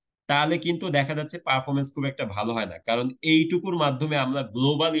 তাহলে কিন্তু দেখা যাচ্ছে পারফরমেন্স খুব একটা ভালো হয় না, কারণ এইটুকুর মাধ্যমে আমরা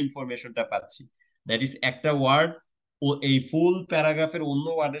গ্লোবাল ইনফরমেশনটা পাচ্ছি। দ্যাট ইজ একটা ওয়ার্ড ও এই ফুল প্যারাগ্রাফের অন্য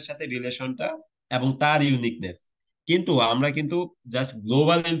ওয়ার্ডের সাথে রিলেশনটা এবং তার ইউনিকনেস। কিন্তু আমরা কিন্তু জাস্ট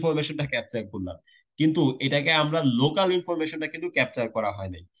গ্লোবাল ইনফরমেশনটা ক্যাপচার করলাম, কিন্তু এটাকে আমরা লোকাল ইনফরমেশনটা কিন্তু ক্যাপচার করা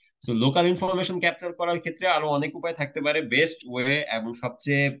হয় নাই। সো লোকাল ইনফরমেশন ক্যাপচার করার ক্ষেত্রে আরো অনেক উপায় থাকতে পারে। বেস্ট ওয়ে এবং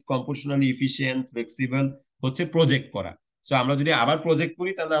সবচেয়ে কম্পোজিশনালি এফিশিয়েন্ট ফ্লেক্সিবল হচ্ছে প্রজেক্ট করা। সো আমরা যদি আবার প্রজেক্ট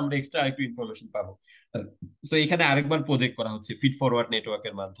করি তাহলে আমরা এক্সট্রা আরেকটু ইনফরমেশন পাবো। সো এখানে আরেকবার প্রজেক্ট করা হচ্ছে ফিড ফরওয়ার্ড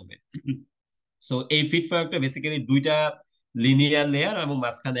নেটওয়ার্কের মাধ্যমে। সো এই ফিড ফরওয়ার্ডটা বেসিক্যালি দুইটা লিনিয়ার লেয়ার এবং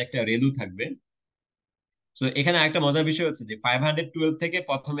মাঝখানে একটা রেলু থাকবে। সো এখানে একটা মজার বিষয় হচ্ছে যে 512 থেকে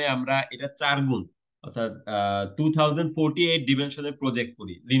প্রথমে আমরা এটা 4 গুণ, অর্থাৎ 2048 ডিমেনশনের প্রজেক্ট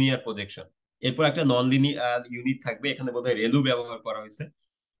করি, লিনিয়ার প্রজেকশন। এরপর একটা নন লিনিয়ার ইউনিট থাকবে, এখানে বোধহয় রেলু ব্যবহার করা হয়েছে।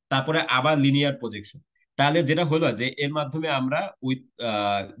 তারপরে আবার লিনিয়ার প্রজেকশন। তাহলে যেটা হলো যে এর মাধ্যমে আমরা ওই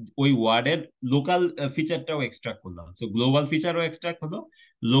আহ, ওই ওয়ার্ডের লোকাল ফিচারটাও এক্সট্রাক্ট করলাম। সো গ্লোবাল ফিচারও এক্সট্রাক্ট হলো,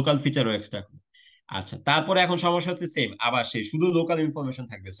 লোকাল ফিচারও এক্সট্রাক্ট হলো। আচ্ছা, তারপরে এখন সমস্যা হচ্ছে সেম, আবার সেই শুধু লোকাল ইনফরমেশন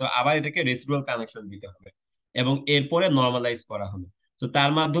থাকবে। সো আবার এটাকে রেসিডুয়াল কানেকশন দিতে হবে। এবং এরপরে নর্মালাইজ করা হলো। তো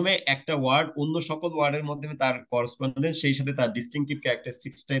তার মাধ্যমে একটা ওয়ার্ড অন্য সকল ওয়ার্ডের মাধ্যমে তার করসপন্ডেন্স, সেই সাথে তার ডিস্টিংটিভ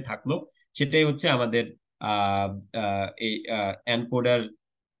ক্যারেক্টারিস্টিক্সটাই থাকলো। সেটাই হচ্ছে আমাদের আহ এই এনকোডার,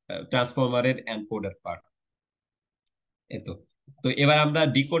 ট্রান্সফরমারের এনকোডার পার্ট। এতো। তো এবার আমরা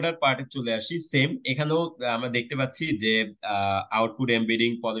ডিকোডার পার্টে চলে আসি। সেম এখানেও আমরা দেখতে পাচ্ছি যে output embedding,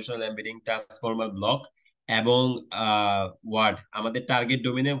 positional embedding, transformer block এবং ওয়ার্ড, আমাদের টার্গেট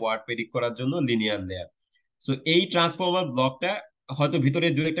ডোমেনে ওয়ার্ড প্রেডিক্ট করার জন্য লিনিয়ার লেয়ার। সো এই ট্রান্সফরমার ব্লকটা হয়তো ভিতরে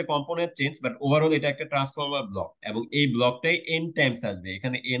দু একটা কম্পোনেন্ট চেঞ্জ, বাট ওভারঅল এটা একটা ট্রান্সফরমার ব্লক, এবং এই ব্লকটাই এন টাইমস আসবে,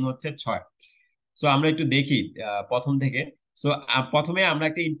 এখানে এন হচ্ছে 6। সো আমরা একটু দেখি প্রথম থেকে। সো প্রথমে আমরা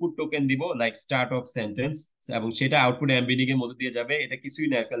একটা ইনপুট টোকেন দিব, লাইক স্টার্ট অফ সেন্টেন্স, এবং সেটা আউটপুট এমবেডিং এর মধ্যে দিয়ে যাবে। এটা কিছুই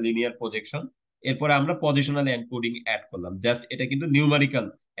না, একটা লিনিয়ার প্রজেকশন। এরপরে আমরা পজিশনাল এনকোডিং অ্যাড করলাম, জাস্ট এটা কিন্তু numerical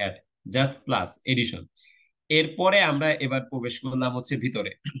add, just plus addition. এরপরে আমরা এবার প্রবেশ করলাম হচ্ছে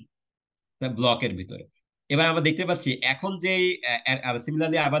ভিতরে, ব্লকের ভিতরে। এবার আমরা দেখতে পাচ্ছি এখন যে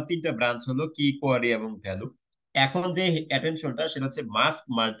সিমিলারলি আবার তিনটা ব্রাঞ্চ হলো, কি, কোয়ারি এবং ভ্যালু। এখন যে অ্যাটেনশনটা সেটা হচ্ছে mask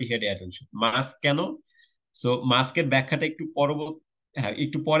multi head attention. Mask কেন? সো মাস্কের ব্যাখ্যাটা একটু পরবর্তী, হ্যাঁ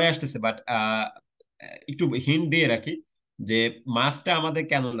একটু পরে আসতেছে, বাট একটু হিন্ট দিয়ে রাখি যে মাস্কটা আমাদের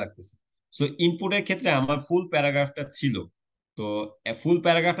কেন লাগতেছে। সো ইনপুটের ক্ষেত্রে আমার ফুল প্যারাগ্রাফটা ছিল, তো ফুল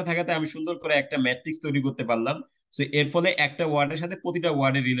প্যারাগ্রাফটা থাকাতে আমি সুন্দর করে একটা ম্যাট্রিক্স তৈরি করতে পারলাম। সো এর ফলে একটা ওয়ার্ডের সাথে প্রতিটা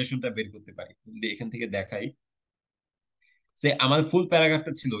ওয়ার্ডের রিলেশনটা বের করতে পারি। যদি এখান থেকে দেখাই, সে আমার ফুল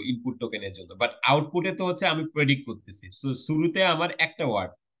প্যারাগ্রাফটা ছিল ইনপুট টোকেনের জন্য, বাট আউটপুটে তো হচ্ছে আমি প্রেডিক্ট করতেছি। সো শুরুতে আমার একটা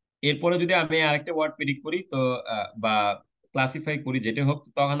ওয়ার্ড, এরপরে যদি আমি আরেকটা ওয়ার্ড প্রেডিক্ট করি, তো বা ক্লাসিফাই করি যেটা হোক,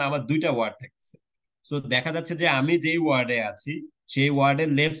 তখন আমার দুইটা ওয়ার্ড থাকছে। সো দেখা যাচ্ছে যে আমি যেই ওয়ার্ডে আছি সেই ওয়ার্ডের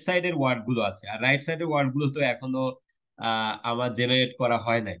লেফট সাইডের ওয়ার্ড গুলো আছে, আর রাইট সাইডের ওয়ার্ড গুলো তো এখনো আমার জেনারেট করা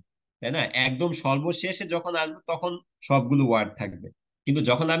হয় নাই, তাই না? একদম সর্বশেষে যখন আসবে তখন সবগুলো ওয়ার্ড থাকবে। কিন্তু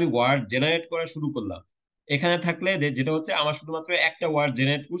যখন আমি ওয়ার্ড জেনারেট করা শুরু করলাম, এখানে থাকলে যেটা হচ্ছে আমার শুধুমাত্র একটা ওয়ার্ড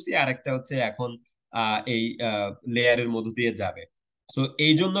জেনারেট করছি, আর একটা হচ্ছে এখন এই লেয়ারের মধ্য দিয়ে যাবে। সো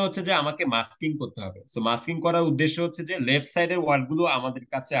এই জন্য হচ্ছে যে আমাকে মাস্কিং করতে হবে। সো মাস্কিং করার উদ্দেশ্য হচ্ছে যে লেফট সাইডের ওয়ার্ড গুলো আমাদের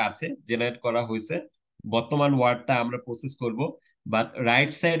কাছে আছে, জেনারেট করা হয়েছে, বর্তমান ওয়ার্ডটা আমরা প্রসেস করব, বাট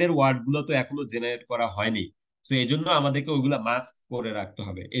রাইট সাইডের ওয়ার্ড গুলো তো এখনো জেনারেট করা হয়নি। সো এই জন্য আমাদেরকে ওইগুলা মাস্ক করে রাখতে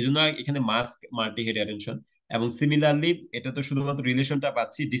হবে, এই জন্য এখানে মাস্ক মাল্টি হেড অ্যাটেনশন। এবং সিমিলারলি এটা তো শুধুমাত্র রিলেশনটা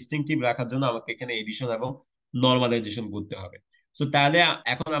পাচ্ছি, ডিস্টিংটিভ রাখার জন্য আমাকে এখানে এডিশন এবং নর্মালাইজেশন করতে হবে। সো তাহলে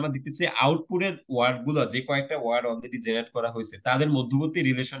এখন আমরা দেখতেছি আউটপুটের ওয়ার্ড গুলো, যে কয়েকটা ওয়ার্ড অলরেডি জেনারেট করা হয়েছে, তাদের মধ্যবর্তী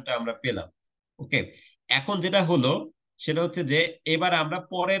রিলেশনটা আমরা পেলাম। ওকে, এখন যেটা হলো সেটা হচ্ছে যে এবার আমরা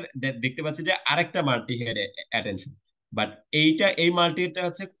পরের দেখতে পাচ্ছি যে আরেকটা মাল্টি হেড অ্যাটেনশন, বাট এই মাল্টি হেডটা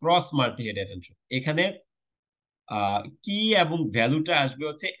হচ্ছে ক্রস মাল্টি হেড অ্যাটেনশন। এখানে কি এবং ভ্যালুটা আসবে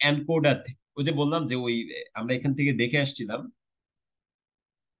হচ্ছে এনকোডার থেকে। ওই যে বললাম যে ওই আমরা এখান থেকে দেখে আসছিলাম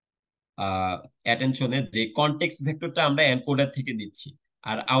অ্যাটেনশনের যে কনটেক্সট ভেক্টরটা আমরা এনকোডার থেকে নিচ্ছি,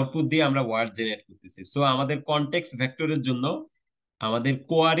 আর আউটপুট দিয়ে আমরা ওয়ার্ড জেনারেট করতেছি। সো আমাদের কনটেক্সট ভেক্টরের জন্য আমাদের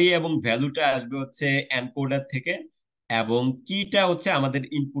কোয়ারি এবং ভ্যালুটা আসবে হচ্ছে এনকোডার থেকে, এবং কিটা হচ্ছে আমাদের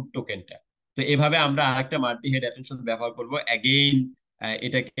ইনপুট টোকেনটা। তো এভাবে আমরা আরেকটা মাল্টি হেড অ্যাটেনশন ব্যবহার করব এগেইন।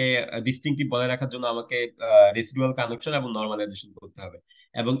 এটাকে ডিস্টিংটিভ বজায় রাখার জন্য আমাকে রেসিডুয়াল কানেকশন এবং নর্মালাইজেশন করতে হবে,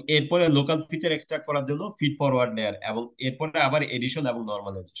 এবং এরপরে লোকাল ফিচার এক্সট্রাক্ট করার জন্য ফিড ফরওয়ার্ড লেয়ার, এবং এরপরে আবার এডিশন এবং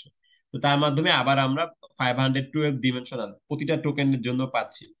নর্মালাইজেশন। তো তার মাধ্যমে আবার আমরা 512 ডিমেনশনাল প্রতিটা টোকেনের জন্য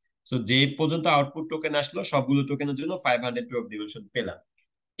পাচ্ছি। সো যে পর্যন্ত আউটপুট টোকেন আসলো সবগুলো টোকেনের জন্য 512 ডিমেনশন পেলাম।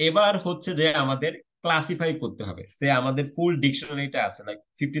 এবার হচ্ছে যে আমাদের ক্লাসিফাই করতে হবে, সে আমাদের ফুল ডিকশনারিটা আছে লাইক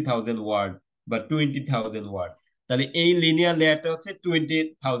 50,000 ওয়ার্ড বা 20,000 ওয়ার্ড, তাহলে এই লিনিয়ার লেয়ারটা হচ্ছে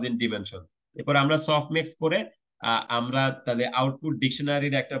 20,000 ডিমেনশন। এরপর আমরা সফট মিক্স করে আমরা তাহলে আউটপুট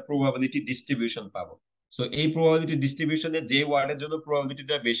ডিকশনারির একটা প্রবাবিলিটি ডিস্ট্রিবিউশন পাবো। সো এই প্রবাবিলিটি ডিস্ট্রিবিউশনে যে ওয়ার্ডের জন্য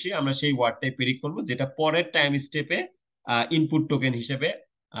প্রবাবিলিটিটা বেশি আমরা সেই ওয়ার্ডটাই প্রেডিক্ট করবো, যেটা পরের টাইম স্টেপে ইনপুট টোকেন হিসেবে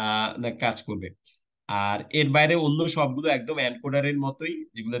কাজ করবে। আর এর বাইরে অন্য সবগুলো একদম এনকোডারের মতোই,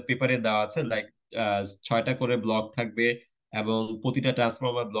 যেগুলো পেপারে দেওয়া আছে, লাইক 6টা করে ব্লক থাকবে, এবং প্রতিটা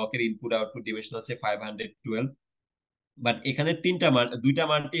ট্রান্সফরমার ব্লকের ইনপুট আউটপুট ডিমেনশন আছে 512। বাট এখানে দুইটা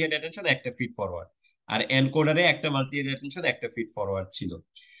মাল্টি হেড অ্যাটেনশন, একটা ফিড ফরওয়ার্ড, আর এনকোডারে একটা মাল্টি হেড অ্যাটেনশন, একটা ফিড ফরওয়ার্ড ছিল।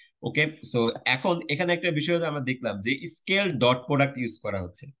 ওকে, সো এখন এখানে একটা বিষয় আমরা দেখলাম যে স্কেল ডট প্রোডাক্ট ইউজ করা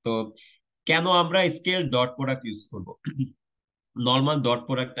হচ্ছে। তো কেন আমরা স্কেল ডট প্রোডাক্ট ইউজ করব, নর্মাল ডট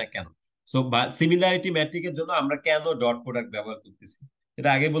প্রোডাক্টটা কেন? সো বা সিমিলারিটি ম্যাট্রিকের জন্য আমরা কেন ডট প্রোডাক্ট ব্যবহার করতেছি? এটা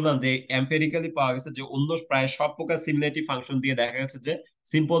আগে বললাম যে এমপেরিক্যালি পাওয়া গেছে যে অন্য প্রায় সব প্রকার সিমিলারিটি ফাংশন দিয়ে দেখা গেছে যে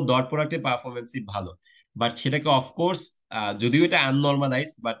সিম্পল ডট প্রোডাক্টের পারফরমেন্সই ভালো। বাট সেটাকে অফকোর্স, যদিও এটা আননর্মালাইজ,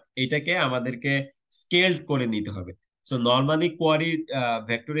 বাট এটাকে আমাদেরকে স্কেলড করে নিতে হবে। সো নর্মালি কোয়ারি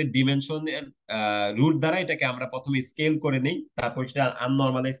ভেক্টরের ডিমেনশন রুট দ্বারা এটাকে আমরা প্রথমে স্কেল করে নিই, তারপর সেটা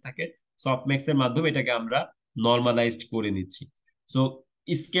আননর্মালাইজ থাকে, সফটম্যাক্স এর মাধ্যমে এটাকে আমরা নর্মালাইজড করে নিচ্ছি। সো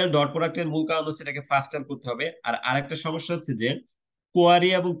স্কেল ডট প্রোডাক্টের মূল কারণ হচ্ছে এটাকে ফাস্টার করতে হবে। আর আরেকটা সমস্যা হচ্ছে যে কোয়ারি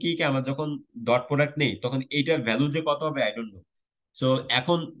এবং কি কে আমরা যখন ডট প্রোডাক্ট নেই তখন এইটার ভ্যালু যে কত হবে আই ডোন্ট নো। সো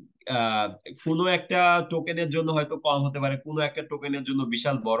এখন আহ, কোনো একটা টোকেনের জন্য হয়তো কম হতে পারে, কোনো একটা টোকেনের জন্য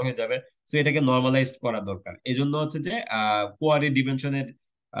বিশাল বড় হয়ে যাবে। সো এটাকে নর্মালাইজড করা দরকার। এই জন্য হচ্ছে যে কোয়ারি ডিমেনশনের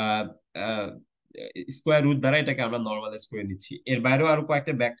স্কোয়ার রুট দ্বারা এটাকে আমরা নর্মালাইজ করে নিচ্ছি। এর বাইরেও আরো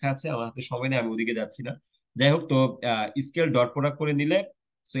কয়েকটা ব্যাখ্যা আছে, আমার হাতে সময় নেই, আমি ওদিকে যাচ্ছি না। যাই হোক, তো স্কেল ডট প্রোডাক্ট করে নিলে,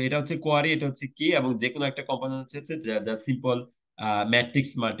 তো এটা হচ্ছে কোয়ারি, এটা হচ্ছে কি, এবং যে কোনো একটা কম্পোনেন্ট হচ্ছে যা সিম্পল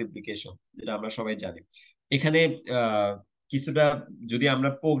ম্যাট্রিক্স মাল্টিপ্লিকেশন, যেটা আমরা সবাই জানি। এখানে আহ, কিছুটা যদি আমরা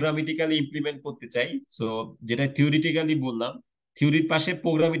প্রোগ্রামেটিক্যালি ইমপ্লিমেন্ট করতে চাই, সো যেটা থিওরিটিক্যালি বললাম, থিওরির পাশে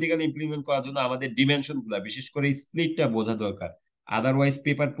প্রোগ্রামেটিক্যালি ইমপ্লিমেন্ট করার জন্য আমাদের ডিমেনশন গুলা, বিশেষ করে স্প্লিটটা বোঝা দরকার। আদারওয়াইজ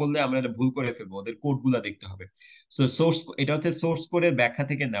পেপার পড়লে আমরা এটা ভুল করে ফেলবো, ওদের কোড গুলা দেখতে হবে। সো সোর্স, এটা হচ্ছে সোর্স কোডের ব্যাখ্যা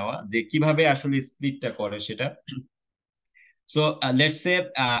থেকে নেওয়া যে কিভাবে আসলে স্প্লিটটা করে সেটা। সো লেটস সে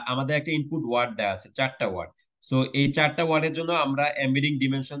আমাদের একটা ইনপুট ওয়ার্ড দেওয়া আছে, 4টা ওয়ার্ড। সো এই 4টা ওয়ার্ডের জন্য আমরা এমবেডিং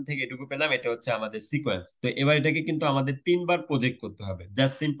ডিমেনশন থেকে এটুকু পেলাম, এটা হচ্ছে আমাদের সিকোয়েন্স। তো এবার এটাকে কিন্তু আমাদের 3বার প্রজেক্ট করতে হবে,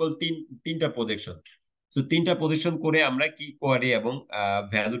 জাস্ট সিম্পল তিনটা প্রজেকশন। সো 3টা প্রজেকশন করে আমরা কি কোয়ারি এবং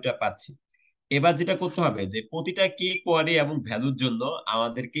ভ্যালুটা পাচ্ছি। এবার যেটা করতে হবে যে প্রতিটা কি কোয়ারি এবং ভ্যালুর জন্য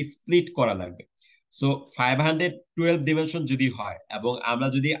আমাদেরকে স্প্লিট করা লাগবে। সো 512 ডিমেনশন যদি হয় এবং আমরা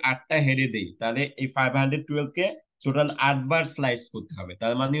যদি 8টা হেডে দেই, তাহলে এই 512 কে টোটাল 8বার স্লাইস করতে হবে।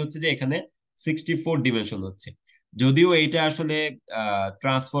 তার মানে হচ্ছে যে এখানে 64 ডিমেনশন হচ্ছে। যদিও এইটা আসলে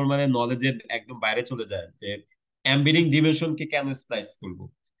ট্রান্সফরমারের নলেজের একদম বাইরে চলে যায় যে এমবেডিং ডিমেনশনকে কেন স্প্লাইস করব।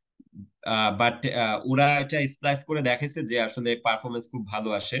 বাট ওরা এটা স্প্লাইস করে দেখেছে যে আসলে পারফরমেন্স খুব ভালো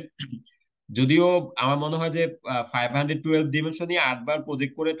আসে। যদিও আমার মনে হয় যে 512 ডিমেনশনই 8বার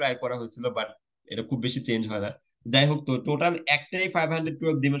প্রজেক্ট করে ট্রাই করা হয়েছিল, বাট এটা খুব বেশি চেঞ্জ হয় না। যাই হোক, তো টোটাল একটাই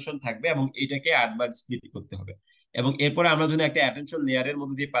 512 ডিমেনশন থাকবে এবং এটাকে 8বার স্প্লিট করতে হবে। এবং এরপরে আমরা যদি একটা অ্যাটেনশন লেয়ারের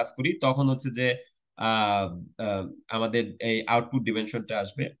মধ্যে দিয়ে পাস করি, তখন হচ্ছে যে আহ, আহ, আমাদের এই আউটপুট ডিমেনশনটা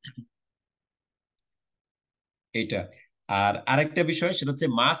আসবে এইটা। আর আরেকটা বিষয় সেটা হচ্ছে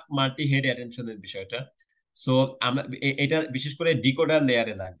মাস্ক মাল্টি হেড অ্যাটেনশনের বিষয়টা। সো আমরা এটা বিশেষ করে ডিকোডার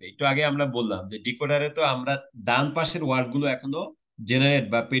লেয়ারে লাগবে। একটু আগে আমরা বললাম যে ডিকোডারে তো আমরা ডান পাশের ওয়ার্ড গুলো এখনো জেনারেট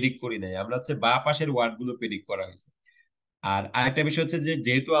বা প্রেডিক্ট করি নাই, আমরা হচ্ছে বা পাশের ওয়ার্ড গুলো প্রেডিক্ট করা হয়েছে। আর আরেকটা বিষয় হচ্ছে যে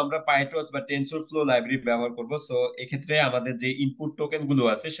যেহেতু আমরা পাইটর্চ বা টেনসর ফ্লো লাইব্রেরি ব্যবহার করব, সো এক্ষেত্রে আমাদের যে ইনপুট টোকেন গুলো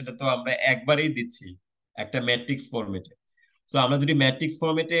আছে সেটা তো আমরা একবারেই দিচ্ছি একটা ম্যাট্রিক্স ফরম্যাটে। সো আমরা যদি ম্যাট্রিক্স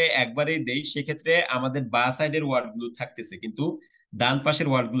ফরম্যাটে একবারেই দেই, সেক্ষেত্রে আমাদের বা সাইডের ওয়ার্ড গুলো থাকতেছে, কিন্তু ডান পাশের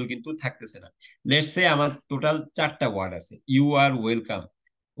ওয়ার্ড গুলো কিন্তু থাকতেছে না। লেটস সে আমার টোটাল 4টা ওয়ার্ড আছে, you R welcome,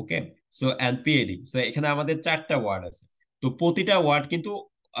 okay, so and PAD. So এখানে আমাদের 4টা ওয়ার্ড আছে। তো প্রতিটা ওয়ার্ড কিন্তু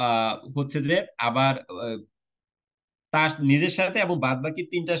হচ্ছে যে আবার তার নিজের সাথে এবং বাদ বাকি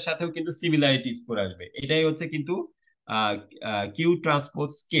 3টার সাথেও কিন্তু সিমিলারিটিস করে আসবে। এটাই হচ্ছে কিন্তু কিউ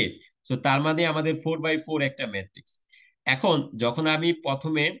ট্রান্সপোজ কে। তো তার মানে আমাদের 4x4 একটা ম্যাট্রিক্স। এখন যখন আমি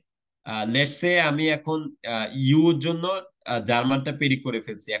প্রথমে লেটস সে আমি এখন ইউ এর জন্য জার্মানটা পেরি করে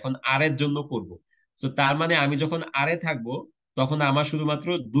ফেলছি, এখন আর এর জন্য করব। তো তার মানে আমি যখন আর এ থাকবো, তখন আমার শুধুমাত্র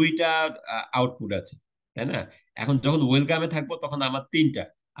 2টা আউটপুট আছে, তাই না? এখন যখন ওয়েলকামে থাকবো তখন আমার 3টা,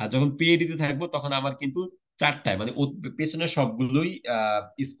 আর যখন পিএডি তে থাকবো তখন আমার কিন্তু 4টায়, মানে পেছনে সবগুলোই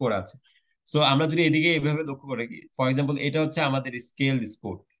স্কোর আছে। সো আমরা যদি এদিকে এইভাবে লক্ষ্য করে, কি ফর এক্সাম্পল এটা হচ্ছে আমাদের স্কেল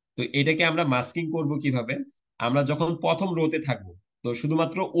স্কোর। তো এটাকে আমরা মাস্কিং করব কিভাবে? আমরা যখন প্রথম রোতে থাকবো, তো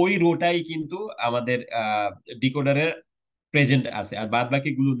শুধুমাত্র ওই রোটাই কিন্তু আমাদের ডিকোডারের প্রেজেন্ট আছে, আর বাদ বাকি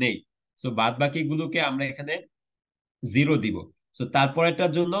গুলো নেই। সো বাদ বাকি গুলোকে আমরা এখানে 0 দিব। সো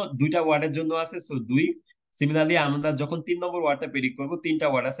তারপরেরটার জন্য 2টা ওয়ার্ডের জন্য আছে, সো 2। সিমিলারলি আমরা যখন 3 নম্বর ওয়ার্ডটা প্রেডিক্ট করবো, 3টা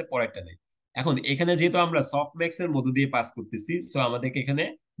ওয়ার্ড আছে, পরেরটা নেই। এখন এখানে যেহেতু আমরা সফট ম্যাক্স এর মধ্য দিয়ে পাস করতেছি, সো আমাদেরকে এখানে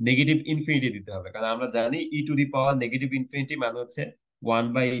নেগেটিভ ইনফিনিটি দিতে হবে, কারণ আমরা জানি ই to the power negative infinity মানে হচ্ছে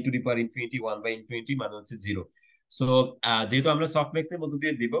 1/e⁻∞, 1/∞ মানে হচ্ছে 0। সো যেহেতু আমরা সফট ম্যাক্স এর মধ্য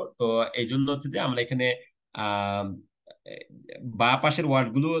দিয়ে দিব, তো এই জন্য হচ্ছে যে আমরা এখানে আহ বা পাশের ওয়ার্ড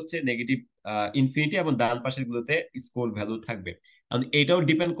গুলো হচ্ছে নেগেটিভ ইনফিনিটি এবং ডান পাশের গুলোতে স্কোর ভ্যালু থাকবে। কারণ এটাও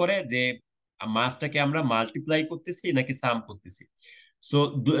ডিপেন্ড করে যে মাসটাকে আমরা মাল্টিপ্লাই করতেছি নাকি সাম করতেছি। সো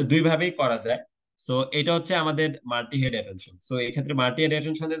দুই ভাবেই করা যায়। সো এটা হচ্ছে আমাদের মাল্টি হেড অ্যাটেনশন। সো এক্ষেত্রে মাল্টি হেড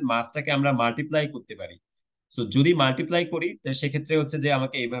অ্যাটেনশনের মাসটাকে আমরা মাল্টিপ্লাই করতে পারি। সো যদি মাল্টিপ্লাই করি, তো সেক্ষেত্রে হচ্ছে যে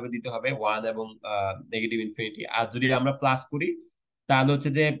আমাকে এইভাবে দিতে হবে 1 এবং নেগেটিভ ইনফিনিটি। আর যদি আমরা প্লাস করি, তাহলে হচ্ছে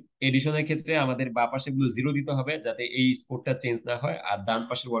যে এডিশনের ক্ষেত্রে আমাদের বাঁ পাশে গুলো 0 দিতে হবে, যাতে এই স্কোরটা চেঞ্জ না হয়, আর ডান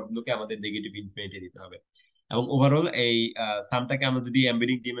পাশের ওয়ার্ড গুলোকে আমাদের নেগেটিভ ইনফিনিটি দিতে হবে। এবং ওভারঅল এই সামটাকে আমরা যদি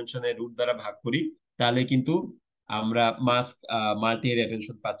এমবেডিং ডিমেনশনের রুট দ্বারা ভাগ করি, তাহলে কিন্তু আমরা মাস্ক মাল্টি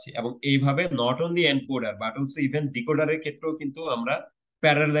অ্যাটেনশন পাচ্ছি। এবং এইভাবে not only encoder but also even ডিকোডারের ক্ষেত্রেও কিন্তু আমরা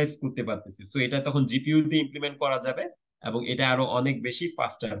প্যারালাইজ করতে পারতেছি। সো এটা তখন জিপিইউ তে ইমপ্লিমেন্ট করা যাবে এবং এটা আরো অনেক বেশি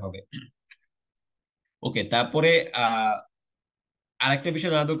ফাস্টার হবে। ওকে, তারপরে আহ আরেকটা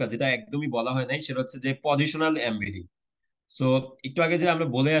বিষয় জানা দরকার যেটা একদমই বলা হয় নাই, সেটা হচ্ছে যে পজিশনাল এমবেডিং। সো একটু আগে যে আমরা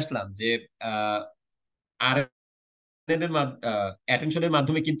বলে আসলাম যে আর অ্যাটেনশনের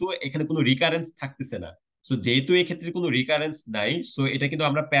মাধ্যমে কিন্তু এখানে কোনো রিকারেন্স থাকতেছে না। সো যেহেতু এক্ষেত্রে কোনো রিকারেন্স নাই, সো এটা কিন্তু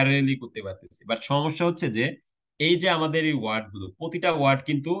আমরা প্যারালেলি করতে পারতেছি। বাট সমস্যা হচ্ছে যে এই যে আমাদের এই ওয়ার্ড গুলো, প্রতিটা ওয়ার্ড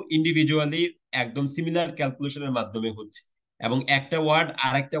কিন্তু ইন্ডিভিজুয়ালি একদম সিমিলার ক্যালকুলেশনের মাধ্যমে হচ্ছে, এবং একটা ওয়ার্ড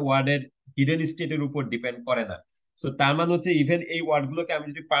আর একটা ওয়ার্ডের হিডেন স্টেটের উপর ডিপেন্ড করে না। সো তার মানে হচ্ছে ইভেন এই ওয়ার্ড গুলোকে আমি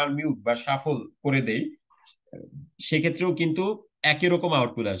যদি পারমিউট বা শাফল করে দেই, সেক্ষেত্রেও কিন্তু একই রকম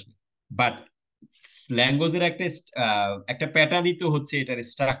আউটপুট আসবে। বাট ল্যাঙ্গুয়েজের একটা প্যাটার্নই তো হচ্ছে এটার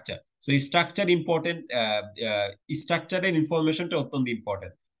স্ট্রাকচার। সো স্ট্রাকচার ইম্পর্টেন্ট, স্ট্রাকচারের ইনফরমেশনটা অত্যন্ত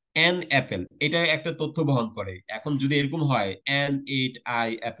ইম্পর্টেন্ট। অ্যান অ্যাপেল এটা একটা তথ্য বহন করে। এখন যদি এরকম হয় an eight I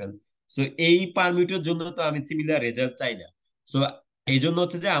Apple, so এই পারমিটের জন্য তো আমি সিমিলার রেজাল্ট চাই না। সো এই জন্য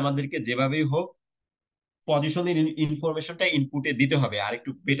হচ্ছে যে আমাদেরকে যেভাবেই হোক পজিশনের ইনফরমেশনটা ইনপুটে দিতে হবে আর একটু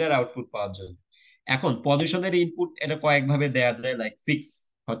বেটার আউটপুট পাওয়ার জন্য। এখন পজিশনের ইনপুট এটা কয়েকভাবে দেয়া যায়, লাইক ফিক্স,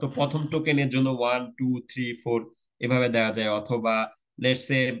 হয়তো প্রথম টোকেনের জন্য 1 2 3 4 এভাবে দেওয়া যায়, অথবা লেটস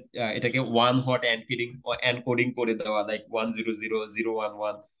সে এটাকে ওয়ান হট এনকোডিং করে দেওয়া, লাইক 1 0 0 0 1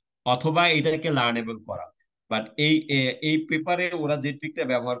 1, অথবা এটাকে লার্নেবল করা। বাট এই পেপারে ওরা যে ট্রিকটা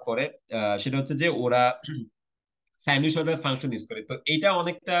ব্যবহার করে সেটা হচ্ছে যে ওরা সাইনুসয়েডাল ফাংশন ইউজ করে। তো এটা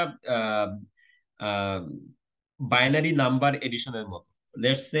অনেকটা বাইনারি নাম্বার এডিশনের মতো।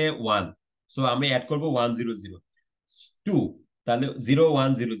 লেটস সে ওয়ান, সো আমি অ্যাড করবো 1 0 0, টু তাহলে 0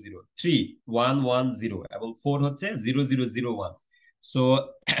 1 0 0, থ্রি 1 1 0, এবং ফোর হচ্ছে 0 0 0 1। সো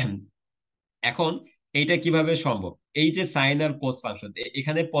এখন এইটা কিভাবে সম্ভব? এই যে সাইন আর কোস ফাংশন,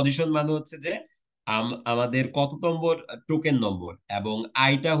 এখানে পজিশন মানে হচ্ছে যে আমাদের কত নম্বর টোকেন নম্বর, এবং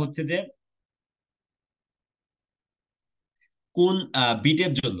আইটা হচ্ছে যে কোন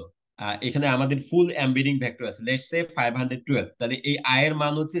বিটের জন্য। এখানে আমাদের ফুল এমবেডিং ভেক্টর আছে, লেটস সে 512, তাহলে এই আই এর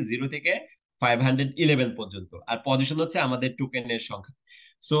মান হচ্ছে 0 থেকে 511 পর্যন্ত, আর পজিশন হচ্ছে আমাদের টোকেনের সংখ্যা।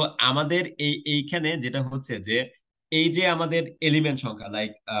 সো আমাদের এইখানে যেটা হচ্ছে যে এই যে আমাদের এলিমেন্ট সংখ্যা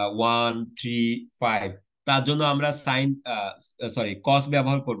লাইক 1 3 5, তার জন্য আমরা সাইন সরি কস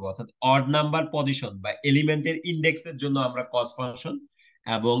ব্যবহার করব, অর্থাৎ অড নাম্বার পজিশন বা এলিমেন্টের ইন্ডেক্সের জন্য আমরা কস ফাংশন,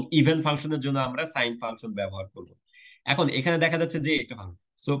 এবং ইভেন ফাংশনের জন্য আমরা সাইন ফাংশন ব্যবহার করব। এখন এখানে দেখা যাচ্ছে যে একটা ভালো,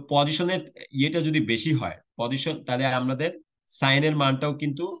 সো পজিশনের ইয়েটা যদি বেশি হয় পজিশন, তাহলে আমাদের সাইনের মানটাও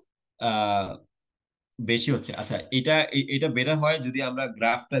কিন্তু আহ বেশি হচ্ছে। আচ্ছা, এটা বেটার হয় যদি আমরা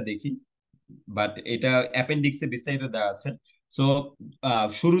গ্রাফটা দেখি, বাট এটা অ্যাপেন্ডিক্সে বিস্তারিত দেওয়া আছে। সো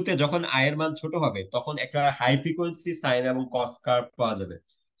শুরুতে যখন আয়ের মান ছোট হবে তখন একটা হাই ফ্রিকোয়েন্সি সাইন এবং কস কার্ভ পাওয়া যাবে।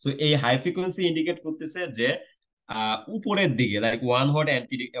 সো এই হাই ফ্রিকোয়েন্সি ইন্ডিকেট করতেছে যে উপরের দিকে, লাইক ওয়ান হট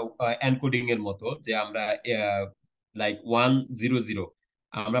এনকোডিং এর মতো, যে আমরা লাইক 1 0 0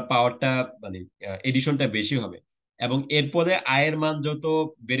 আমরা পাওয়ারটা মানে এডিশনটা বেশি হবে, এবং এরপরে আয়ের মান যত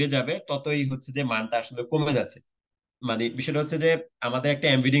বেড়ে যাবে ততই হচ্ছে যে মানটা আসলে কমে যাচ্ছে। মানে বিষয়টা হচ্ছে যে আমাদের একটা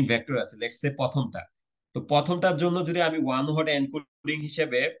এমবেডিং ভেক্টর আছে, লেটস সে প্রথমটা। তো প্রথমটার জন্য যদি আমি ওয়ান হট এনকোডিং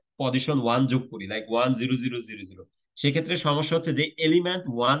হিসেবে পজিশন ওয়ান যোগ করি, লাইক 1 0 0 0 0, সেক্ষেত্রে সমস্যা হচ্ছে যে এলিমেন্ট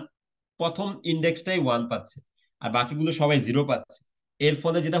ওয়ান প্রথম ইন্ডেক্সটাই ওয়ান পাচ্ছে আর বাকিগুলো সবাই জিরো পাচ্ছে। এর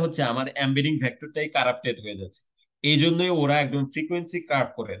ফলে যেটা হচ্ছে আমার এমবেডিং ভেক্টরটাই কারাপ্টেড হয়ে যাচ্ছে। এই জন্যই ওরা একদম ফ্রিকোয়েন্সি কার্ভ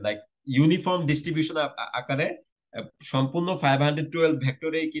করে, লাইক ইউনিফর্ম ডিস্ট্রিবিউশন আকারে সম্পূর্ণ 512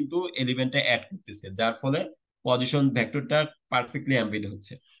 ভেক্টরেই কিন্তু এলিমেন্টটা অ্যাড করতেছে, যার ফলে পজিশন ভেক্টরটা পারফেক্টলি এমবেড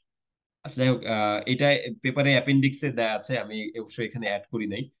হচ্ছে। আচ্ছা যাই হোক, এটা পেপারে অ্যাপেন্ডিক্সে দেয়া আছে, আমি অবশ্যই এখানে অ্যাড করি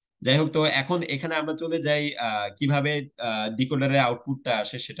নাই। যাই হোক, তো এখন এখানে আমরা চলে যাই কিভাবে ডিকোডারের আউটপুটটা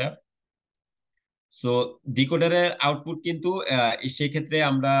আসে সেটা। সো ডিকোডারের আউটপুট কিন্তু সেই ক্ষেত্রে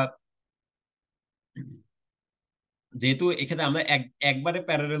আমরা, যেহেতু এখানে আমরা একবারে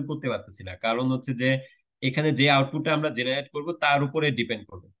প্যারালেল করতে পারতেছি না, কারণ হচ্ছে যে এখানে যে আউটপুটটা আমরা জেনারেট করব তার উপরে ডিপেন্ড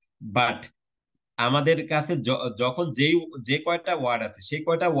করবে। বাট আমাদের কাছে যখন যে কয়টা ওয়ার্ড আছে সেই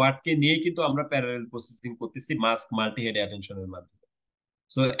কয়টা ওয়ার্ডকে নিয়েই কিন্তু আমরা প্যারালেল প্রসেসিং করতেছি মাস্ক মাল্টি হেড অ্যাটেনশনের মাধ্যমে।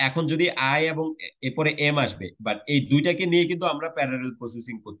 সো এখন যদি আই এবং এরপরে এম আসবে, বাট এই দুইটাকে নিয়ে কিন্তু আমরা প্যারালেল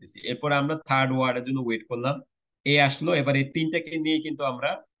প্রসেসিং করতেছি। এরপরে আমরা থার্ড ওয়ার্ডের জন্য ওয়েট করলাম, এ আসলো, এবার এই তিনটাকে নিয়ে কিন্তু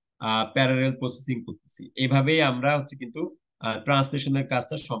আমরা প্যারালেল প্রসেসিং করতেছি। এভাবেই আমরা হচ্ছে কিন্তু ট্রান্সলেশনের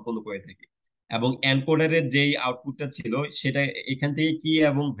কাজটা সম্পন্ন করে থাকি। এবং এনকোডারের যেই আউটপুটটা ছিল সেটা এখান থেকে কি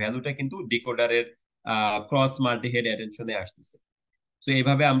এবং ভ্যালুটা কিন্তু ডিকোডারের ক্রস মাল্টি হেড অ্যাটেনশনে আসতেছে। সো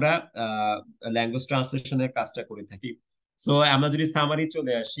এইভাবে আমরা ল্যাঙ্গুয়েজ ট্রান্সলেশনের কাজটা করে থাকি। সো আমরা যদি সামারি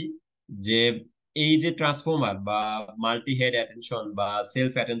চলে আসি, যে এই যে ট্রান্সফর্মার বা মাল্টি হেড অ্যাটেনশন বা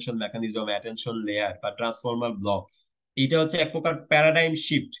self attention mechanism, attention layer বা ট্রান্সফর্মার ব্লক, এটা হচ্ছে এক প্রকার প্যারাডাইম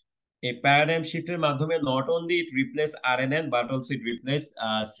শিফট। এই প্যারাডাইম শিফটের মাধ্যমে not only it replace RNN but also it replace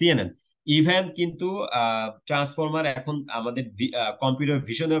CNN. Even কিন্তু ট্রান্সফরমার এখন আমাদের কম্পিউটার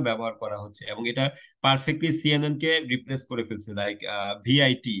ভিশনেও ব্যবহার করা হচ্ছে, এবং এটা পারফেক্টলি সিএনএন কে রিপ্লেস করে ফেলছে, লাইক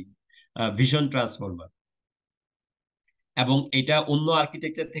ভিআইটি, ভিশন ট্রান্সফরমার। এবং এটা অন্য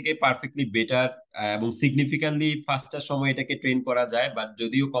আর্কিটেকচার থেকে পারফেক্টলি বেটার এবং সিগনিফিক্যান্টলি ফাস্টার সময় এটাকে ট্রেন করা যায়, বাট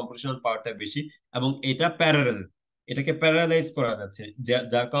যদিও কম্পিউটেশনাল পাওয়ারটা বেশি, এবং এটা প্যারালাল, এটাকে প্যারালাইজ করা যাচ্ছে,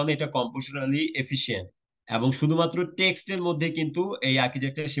 যার কারণে এটা কম্পিউটেশনালি এফিশিয়েন্ট। এবং শুধুমাত্র টেক্সটের মধ্যে কিন্তু এই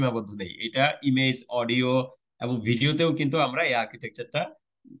আর্কিটেকচার সীমাবদ্ধ নেই, এটা ইমেজ, অডিও এবং ভিডিওতেও কিন্তু আমরা এই আর্কিটেকচারটা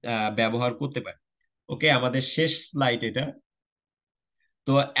ব্যবহার করতে পারি। ওকে, আমাদের শেষ স্লাইড এটা।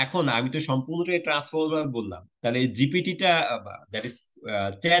 তো এখন আমি তো সম্পূর্ণটাই ট্রান্সফর্মার বললাম, তাহলে জিপিটিটা, দ্যাট ইজ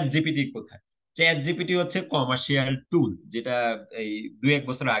চ্যাট জিপিটি কোথায়? চ্যাট জিপিটি হচ্ছে কমার্শিয়াল টুল, যেটা এই 2-1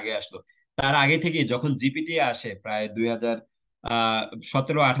 বছর আগে আসলো। তার আগে থেকে যখন জিপিটি আসে প্রায়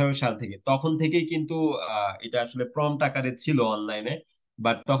 2017-18 সাল থেকে, তখন থেকেই কিন্তু এটা আসলে প্রম্পট আকারে ছিল অনলাইনে,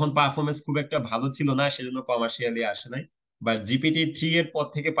 বাট তখন পারফরমেন্স খুব একটা ভালো ছিল না, সেজন্য কমার্শিয়ালি আসে নাই। বাট জিপিটি 3 এর পর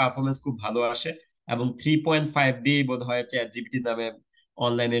থেকে পারফরমেন্স খুব ভালো আসে, এবং 3.5 দিয়ে বোধ হয় চ্যাট জিপিটি নামে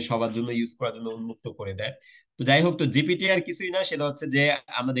অনলাইনে সবার জন্য ইউজ করার জন্য উন্মুক্ত করে দেয়। তো যাই হোক, তো জিপিটি আর কিছুই না, সেটা হচ্ছে যে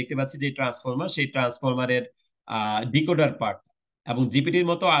আমরা দেখতে পাচ্ছি যে ট্রান্সফরমার, সেই ট্রান্সফরমারের ডিকোডার পার্ট। এবং জিপিটির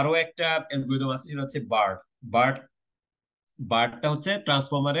মতো আরো একটা অ্যালগরিদম আছে, সেটা হচ্ছে বার্ড। বার্ড বার্ডটা হচ্ছে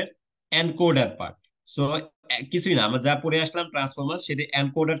ট্রান্সফরমারের এনকোডার পার্ট। সো কিছুই না, আমরা যা পড়ে আসলাম ট্রান্সফরমার, সেটা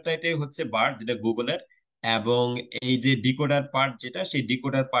এনকোডারটাই হচ্ছে বার্ড, যেটা গুগলের। এবং এই যে ডিকোডার পার্ট, যেটা সেই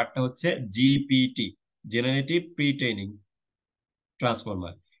ডিকোডার পার্টটা হচ্ছে GPT, generative pre training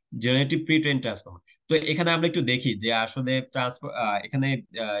transformer, generative pre train transformer. তো এখানে আমরা একটু দেখি যে আসলে এখানে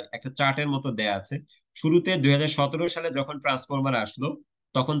একটা চার্টের মতো দেয়া আছে। শুরুতে 2017 সালে যখন ট্রান্সফরমার আসলো,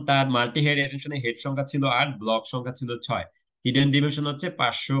 তখন তার মাল্টি হেড অ্যাটেনশনে হেড সংখ্যা ছিল 8, ব্লক সংখ্যা ছিল 6, হিডেন ডিমেনশন হচ্ছে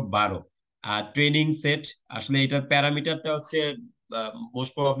 512। আর ট্রেনিং সেট, আসলে এটার প্যারামিটারটা হচ্ছে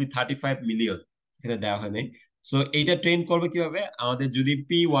মোস্ট প্রবাবলি 35 মিলিয়ন, এখানে দেওয়া হয় নাই। সো এইটা ট্রেন করবে কিভাবে? আমাদের যদি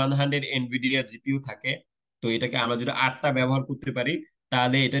P100 এনভিডিয়া জিপিইউ থাকে, তো এটাকে আমরা যদি 8টা ব্যবহার করতে পারি,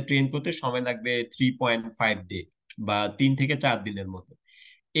 তাহলে এটা ট্রেন করতে সময় লাগবে 3.5 ডে, বা 3 থেকে 4 দিনের মতো।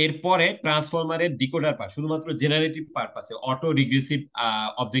 এরপরে ট্রান্সফরমারের ডিকোডার পার্ট, শুধুমাত্র জেনারেটিভ পারপাসে অটো রিগ্রেসিভ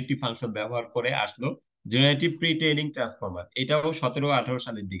অবজেক্টিভ ফাংশন ব্যবহার করে আসলো জেনারেটিভ প্রি ট্রেনিং ট্রান্সফরমার, এটাও 17-18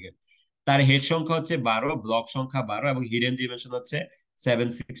 সালের দিকে। তার হেড সংখ্যা হচ্ছে 12, ব্লক সংখ্যা 12, এবং হিডেন ডিমেনশন হচ্ছে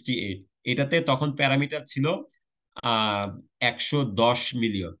 768। এটাতে তখন প্যারামিটার ছিল 110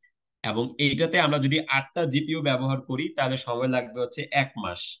 মিলিয়ন। এবং এইটাতে আমরা যদি 8টা জিপিইউ ব্যবহার করি, তাহলে সময় লাগবে হচ্ছে 1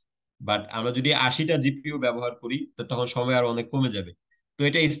 মাস। বাট আমরা যদি 80টা জিপিইউ ব্যবহার করি, তো তখন সময় আরো অনেক কমে যাবে। তো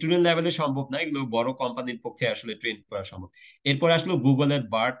এটা স্টুডেন্ট লেভেলে সম্ভব না, এগুলো বড় কোম্পানির পক্ষে আসলে ট্রেন করা সম্ভব। এরপর আসলো গুগলের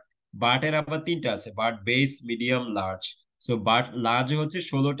বার্ট। বার্টের আবার 3টা আছে, bird base, medium, large. So bird large হচ্ছে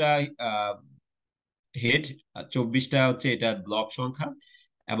 16টা হেড, 24টা হচ্ছে এটার ব্লক সংখ্যা,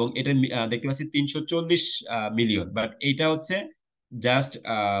 এবং এটা দেখতে পাচ্ছি 340 মিলিয়ন। বাট এইটা হচ্ছে জাস্ট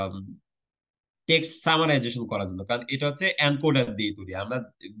টেক্সট সামারাইজেশন করার জন্য, কারণ এটা হচ্ছে এনকোডার দিয়ে তৈরি, আমরা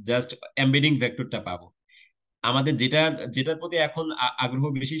জাস্ট এমবেডিং ভেক্টরটা পাবো। আমাদের যেটার প্রতি এখন আগ্রহ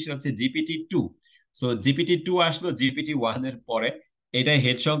বেশি, সেটা হচ্ছে জিপিটি 2। সো জিপিটি 2 আসলো জিপিটি 1 এর পরে। এটা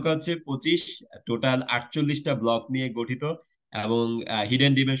হেড সংখ্যা হচ্ছে 25, টোটাল 48টা ব্লক নিয়ে গঠিত, এবং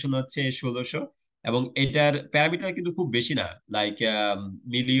হিডেন ডিমেনশন হচ্ছে 1600। এবং এটার প্যারামিটার কিন্তু খুব বেশি না, like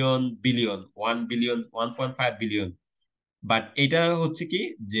million, billion, 1 billion, 1.5 billion. But এটা হচ্ছে কি,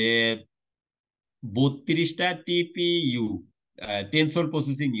 যে 32টা TPU, tensor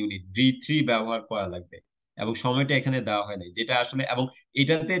processing unit V3 ব্যবহার করা লাগবে, এবং সময়টা এখানে দেওয়া হয় নাই, যেটা আসলে, এবং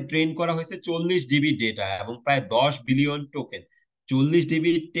এটাতে ট্রেন করা হয়েছে 40 জিবি ডেটা এবং প্রায় 10 billion token. 40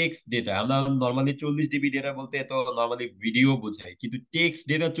 GB text data, আমরা নর্মালি 40 জিবি ডেটা বলতে তো নর্মালি ভিডিও বোঝাই, কিন্তু টেক্সট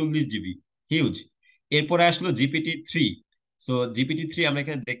ডেটা 40 জিবি, হিউজ। এরপরে আসলো জিপিটি 3। সো জিপিটি 3 আমরা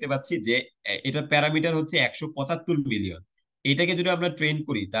এখানে দেখতে পাচ্ছি যে এটার প্যারামিটার হচ্ছে 175 মিলিয়ন। এটাকে যদি আমরা ট্রেন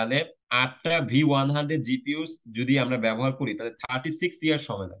করি, তাহলে 8টা V100 জিপিইউস যদি আমরা ব্যবহার করি, তাহলে 36 ইয়ার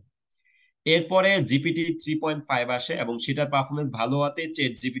সময় লাগে। এরপরে জিপিটি 3.5 আসে, এবং সেটার পারফরমেন্স ভালো হতে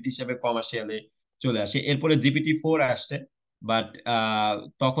চেট জিপিটি হিসেবে কমার্শিয়ালে চলে আসে। এরপরে জিপিটি 4 আসছে, বাট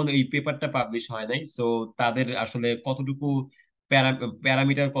তখন এই পেপারটা পাবলিশ হয় নাই। সো তাদের আসলে কতটুকু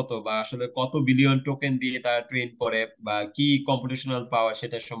প্যারামিটার কত, বা আসলে কত বিলিয়ন টোকেন দিয়ে তারা ট্রেন করে, বা কি কম্পিউটেশনাল পাওয়ার,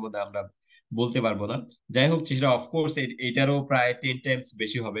 সেটা সম্বন্ধে আমরা বলতে পারবো না। যাই হোক, সেটা অফকোর্স এটারও প্রায় 10 টাইমস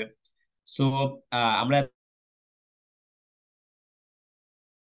বেশি হবে। সো আমরা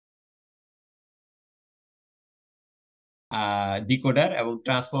ডিকোডার এবং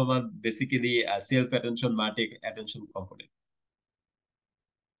transformer basically self attention, multi attention component.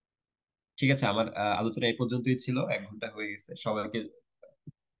 ঠিক আছে, আমার আলোচনা এই পর্যন্তই ছিল, 1 ঘন্টা হয়ে গেছে। সবাইকে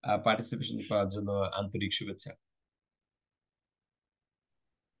পার্টিসিপেশন করার জন্য আন্তরিক শুভেচ্ছা।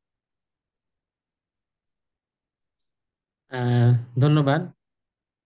 ধন্যবাদ।